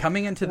happen.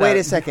 Coming into that. Wait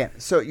a second.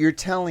 So you're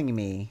telling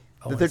me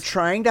that they're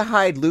trying to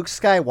hide Luke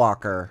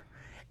Skywalker,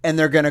 and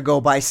they're going to go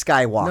by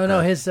Skywalker?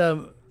 No, his.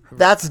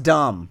 That's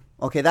dumb.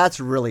 Okay, that's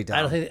really dumb.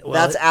 I don't think,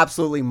 that's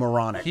absolutely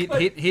moronic. He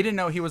didn't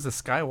know he was a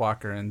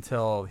Skywalker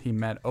until he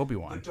met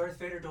Obi-Wan. But Darth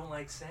Vader don't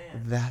like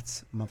sand.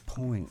 That's my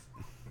point.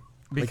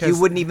 Because like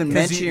you wouldn't even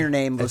mention your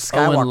name was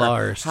Skywalker. Owen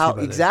Lars. How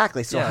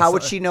exactly? So how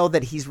would she know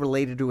that he's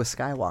related to a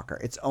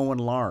Skywalker? It's Owen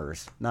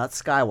Lars, not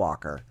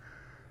Skywalker.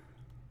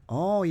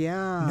 Oh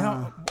yeah.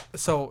 No.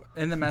 So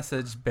in the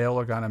message, Bail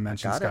Organa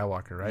mentioned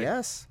Skywalker, right?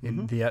 Yes.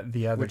 The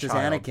other which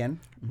child. is Anakin.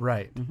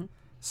 Right. Mm-hmm.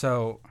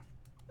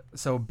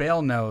 So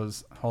Bail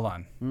knows. Hold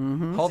on.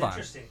 Mm-hmm. Hold on.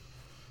 Interesting.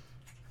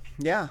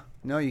 Yeah.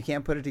 No, you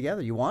can't put it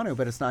together. You want to,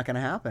 but it's not going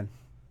to happen.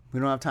 We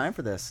don't have time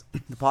for this.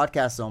 The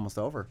podcast is almost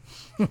over.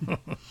 All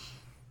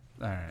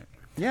right.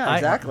 Yeah,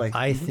 exactly.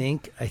 I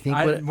think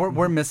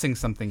we're missing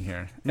something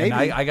here. Maybe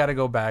and I got to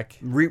go back,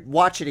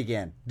 watch it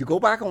again. Go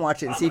back and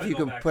watch it and see if you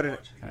can put it.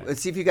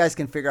 Let's see if you guys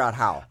can figure out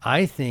how.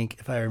 I think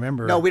if I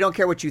remember. No, we don't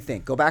care what you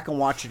think. Go back and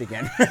watch it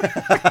again.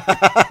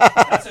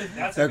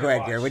 So go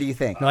ahead, Gary. What do you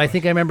think? No, I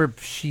think I remember.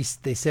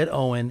 They said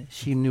Owen.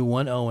 She knew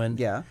one Owen.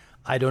 Yeah.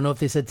 I don't know if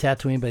they said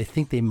Tatooine, but I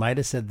think they might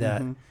have said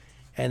that. Mm-hmm.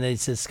 And they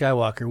said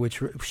Skywalker,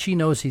 which she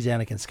knows he's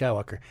Anakin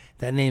Skywalker.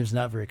 That name's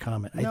not very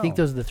common. No. I think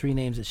those are the 3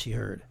 names that she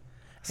heard.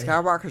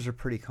 Skywalkers are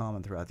pretty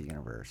common throughout the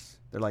universe.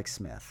 They're like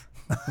Smith.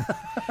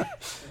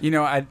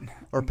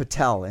 Or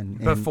Patel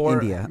in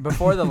India.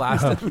 Before the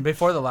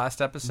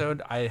last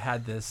episode, I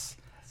had this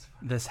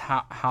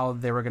how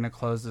they were going to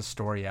close the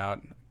story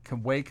out,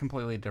 way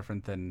completely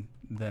different than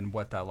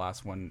what that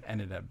last one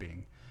ended up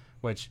being.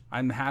 Which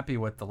I'm happy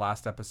with the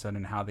last episode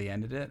and how they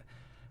ended it,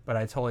 but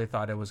I totally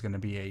thought it was going to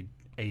be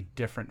a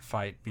different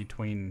fight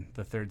between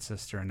the third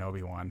sister and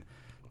Obi-Wan,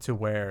 to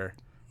where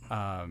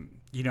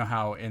you know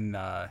how in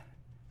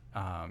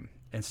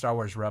Star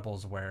Wars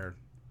Rebels where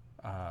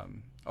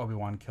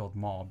Obi-Wan killed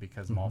Maul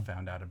because Maul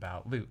found out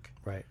about Luke.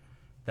 Right.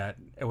 That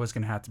it was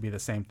going to have to be the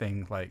same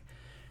thing. Like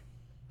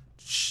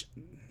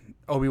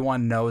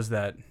Obi-Wan knows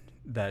that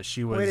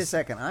she was. Wait a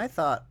second. I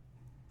thought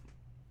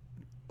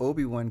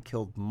Obi-Wan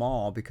killed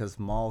Maul because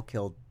Maul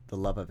killed the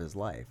love of his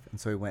life, and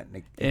so he went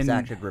and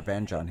exacted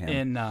revenge on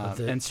him.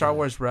 In Star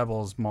Wars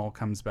Rebels, Maul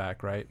comes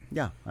back, right?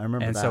 Yeah, I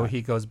remember and that. And so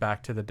he goes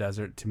back to the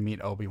desert to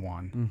meet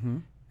Obi-Wan. Mm-hmm.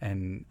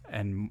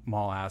 And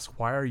Maul asks,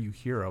 "Why are you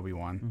here,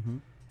 Obi-Wan?" Mm-hmm.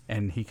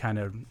 And he kind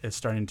of is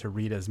starting to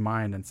read his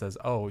mind and says,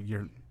 "Oh,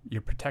 you're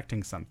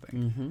protecting something.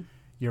 Mm-hmm.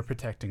 You're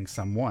protecting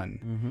someone."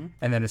 Mm-hmm.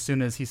 And then as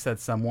soon as he said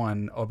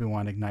someone,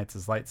 Obi-Wan ignites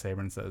his lightsaber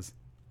and says,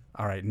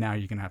 "All right, now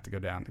you're gonna have to go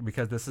down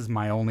because this is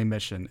my only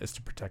mission is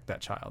to protect that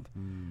child."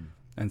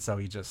 And so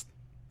he just,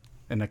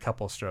 in a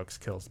couple strokes,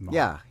 kills Maul.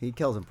 Yeah, he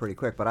kills him pretty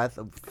quick. But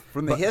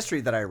from the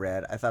history that I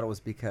read, I thought it was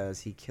because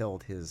he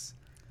killed the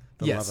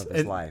love of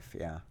his life.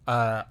 Yeah.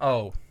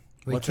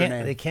 What's her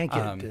name? They can't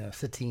get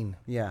Satine.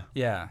 Yeah.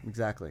 Yeah.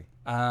 Exactly.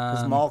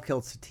 Because Maul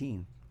killed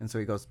Satine, and so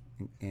he goes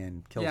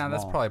and kills Maul. Yeah,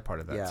 that's probably part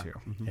of that too.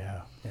 Mm-hmm.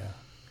 Yeah.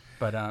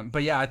 But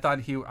yeah, I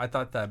thought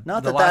that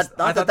not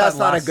that's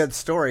not a good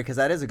story, because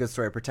that is a good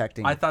story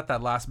protecting. I thought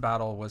that last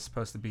battle was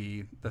supposed to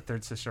be the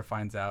third sister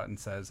finds out and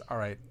says, "All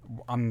right,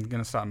 I'm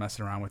gonna stop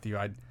messing around with you.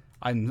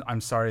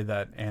 I'm sorry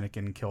that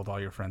Anakin killed all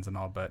your friends and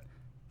all, but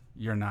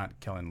you're not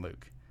killing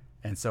Luke."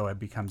 And so it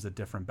becomes a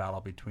different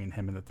battle between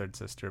him and the third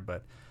sister.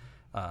 But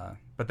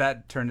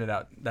that turned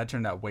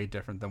out way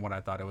different than what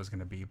I thought it was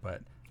going to be.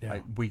 But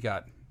we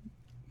got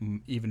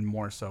even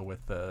more so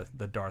with the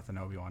Darth and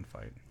Obi-Wan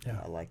fight. Yeah,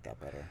 I like that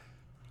better.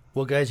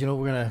 Well, guys,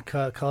 we're gonna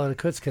call it a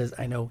quits because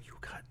I know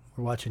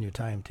we're watching your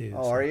time too.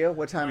 Oh, so. Are you?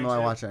 What time am I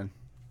watching?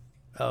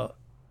 Oh,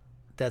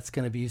 that's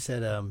gonna be. You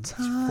said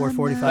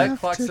 4:45. That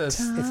clock says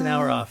it's an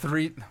hour off.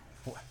 3.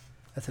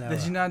 That's an hour.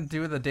 Did you not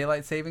do the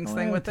daylight savings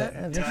thing with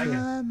it? She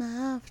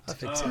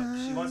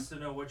wants to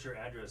know what your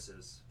address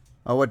is.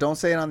 Oh, what? Don't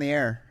say it on the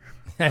air.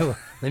 Let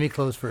me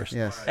close first.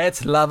 Yes. Right.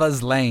 It's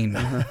Lover's Lane.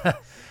 All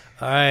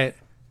right.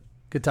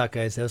 Good talk,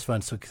 guys. That was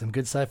fun. So some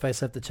good sci-fi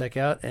stuff to check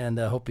out, and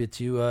hope that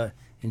you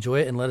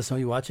enjoy it and let us know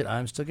you watch it.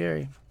 I'm still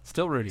Gary.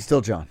 Still Rudy.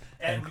 Still John.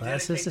 And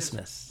class is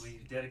dismissed. We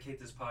dedicate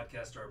this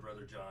podcast to our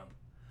brother John.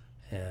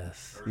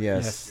 Yes.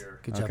 Yes.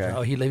 Good job, Okay. John.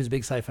 Oh, he's a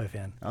big sci-fi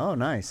fan. Oh,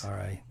 nice. All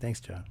right. Thanks,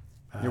 John.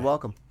 You're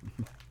welcome.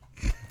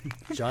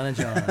 John and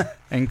John.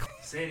 And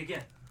say it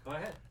again. Go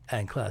ahead.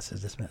 And class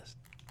is dismissed.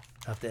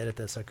 I'll have to edit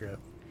that sucker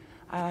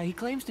up. He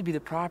claims to be the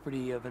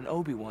property of an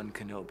Obi-Wan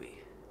Kenobi.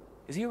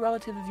 Is he a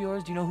relative of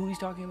yours? Do you know who he's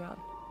talking about?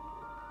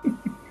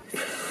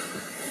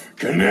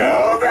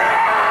 Kenobi!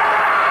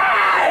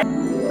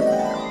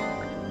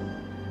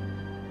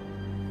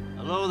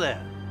 Hello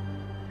there.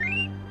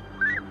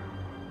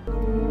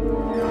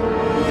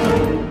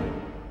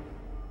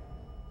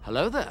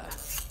 Hello there.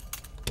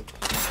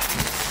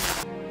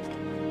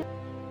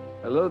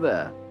 Hello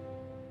there.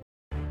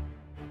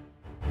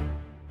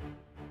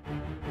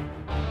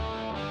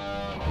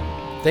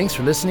 Thanks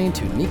for listening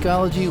to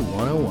Necology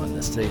 101.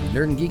 Let's study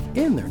nerd and geek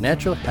in their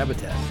natural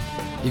habitat.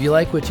 If you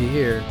like what you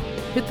hear,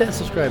 hit that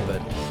subscribe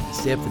button and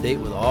stay up to date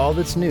with all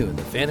that's new in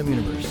the fandom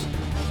universe.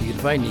 You can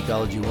find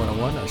Necology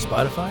 101 on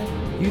Spotify,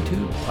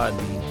 YouTube,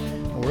 Podbean,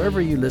 or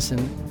wherever you listen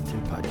to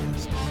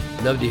podcasts.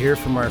 We'd love to hear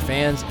from our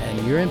fans,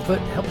 and your input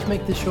helps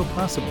make this show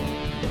possible.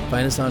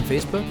 Find us on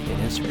Facebook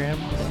and Instagram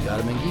at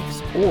Godman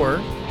Geeks, or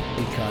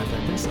you can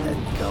contact us at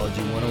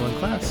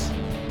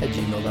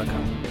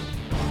ecology101class@gmail.com.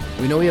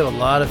 We know we have a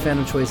lot of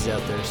fandom choices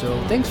out there,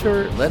 so thanks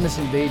for letting us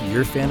invade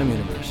your fandom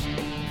universe.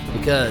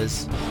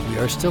 Because we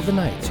are still the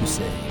knights who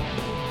say,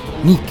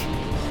 Neek.